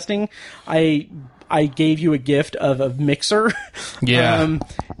podcasting, I gave you a gift of a mixer. Yeah.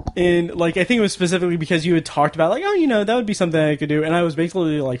 And like I think it was specifically because you had talked about like, oh, that would be something I could do, and I was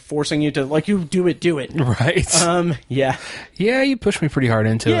basically like forcing you to like, you do it. Right. Yeah. Yeah, you pushed me pretty hard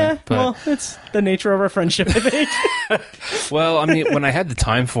into Yeah. it. But Well, it's the nature of our friendship, I think. well, I mean, when I had the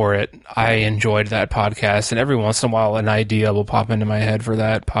time for it, I enjoyed that podcast, and every once in a while, an idea will pop into my head for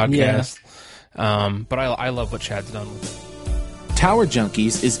that podcast. But I love what Chad's done with it. Tower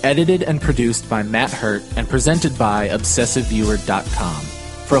Junkies is edited and produced by Matt Hurt and presented by ObsessiveViewer.com.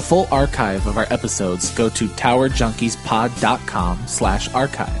 For a full archive of our episodes, go to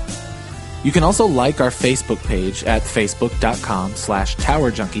TowerJunkiesPod.com/archive. You can also like our Facebook page at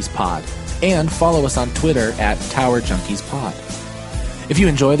Facebook.com/TowerJunkiesPod and follow us on Twitter at TowerJunkiesPod. If you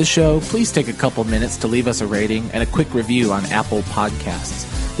enjoy the show, please take a couple minutes to leave us a rating and a quick review on Apple Podcasts.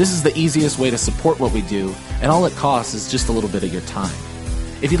 This is the easiest way to support what we do, and all it costs is just a little bit of your time.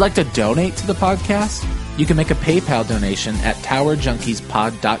 If you'd like to donate to the podcast, you can make a PayPal donation at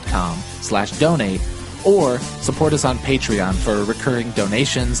TowerJunkiesPod.com/donate or support us on Patreon for recurring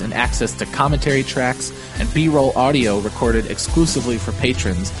donations and access to commentary tracks and B-roll audio recorded exclusively for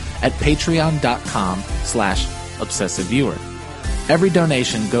patrons at Patreon.com/ObsessiveViewer. Every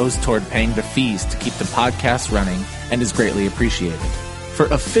donation goes toward paying the fees to keep the podcast running and is greatly appreciated. For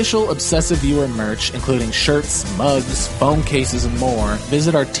official Obsessive Viewer merch, including shirts, mugs, phone cases, and more,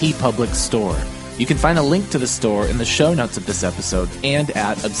 visit our TeePublic store. You can find a link to the store in the show notes of this episode and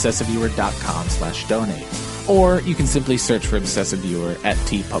at obsessiveviewer.com/donate. Or you can simply search for Obsessive Viewer at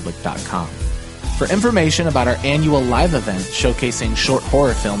tpublic.com. For information about our annual live event showcasing short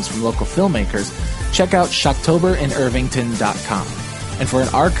horror films from local filmmakers, check out shocktoberinirvington.com. And for an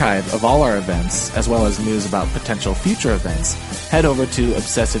archive of all our events, as well as news about potential future events, head over to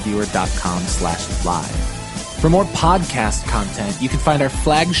obsessiveviewer.com/live. For more podcast content, you can find our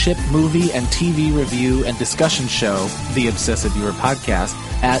flagship movie and TV review and discussion show, The Obsessive Viewer Podcast,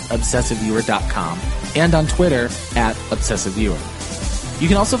 at obsessiveviewer.com and on Twitter at obsessiveviewer. You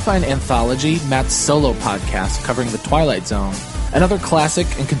can also find Anthology, Matt's solo podcast covering The Twilight Zone, and other classic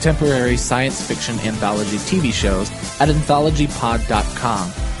and contemporary science fiction anthology TV shows at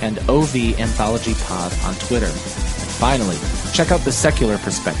anthologypod.com and OV Anthology Pod on Twitter. And finally, check out The Secular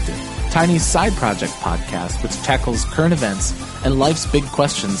Perspective, Tiny's side project podcast, which tackles current events and life's big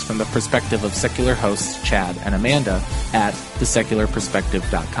questions from the perspective of secular hosts Chad and Amanda at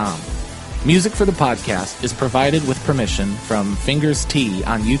thesecularperspective.com. Music for the podcast is provided with permission from Fingers T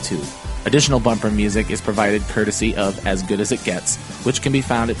on YouTube. Additional bumper music is provided courtesy of As Good As It Gets, which can be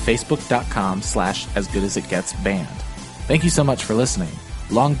found at facebook.com/asgoodasitgetsband. Thank you so much for listening.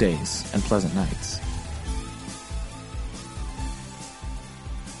 Long days and pleasant nights.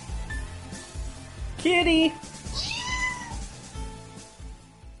 Kitty!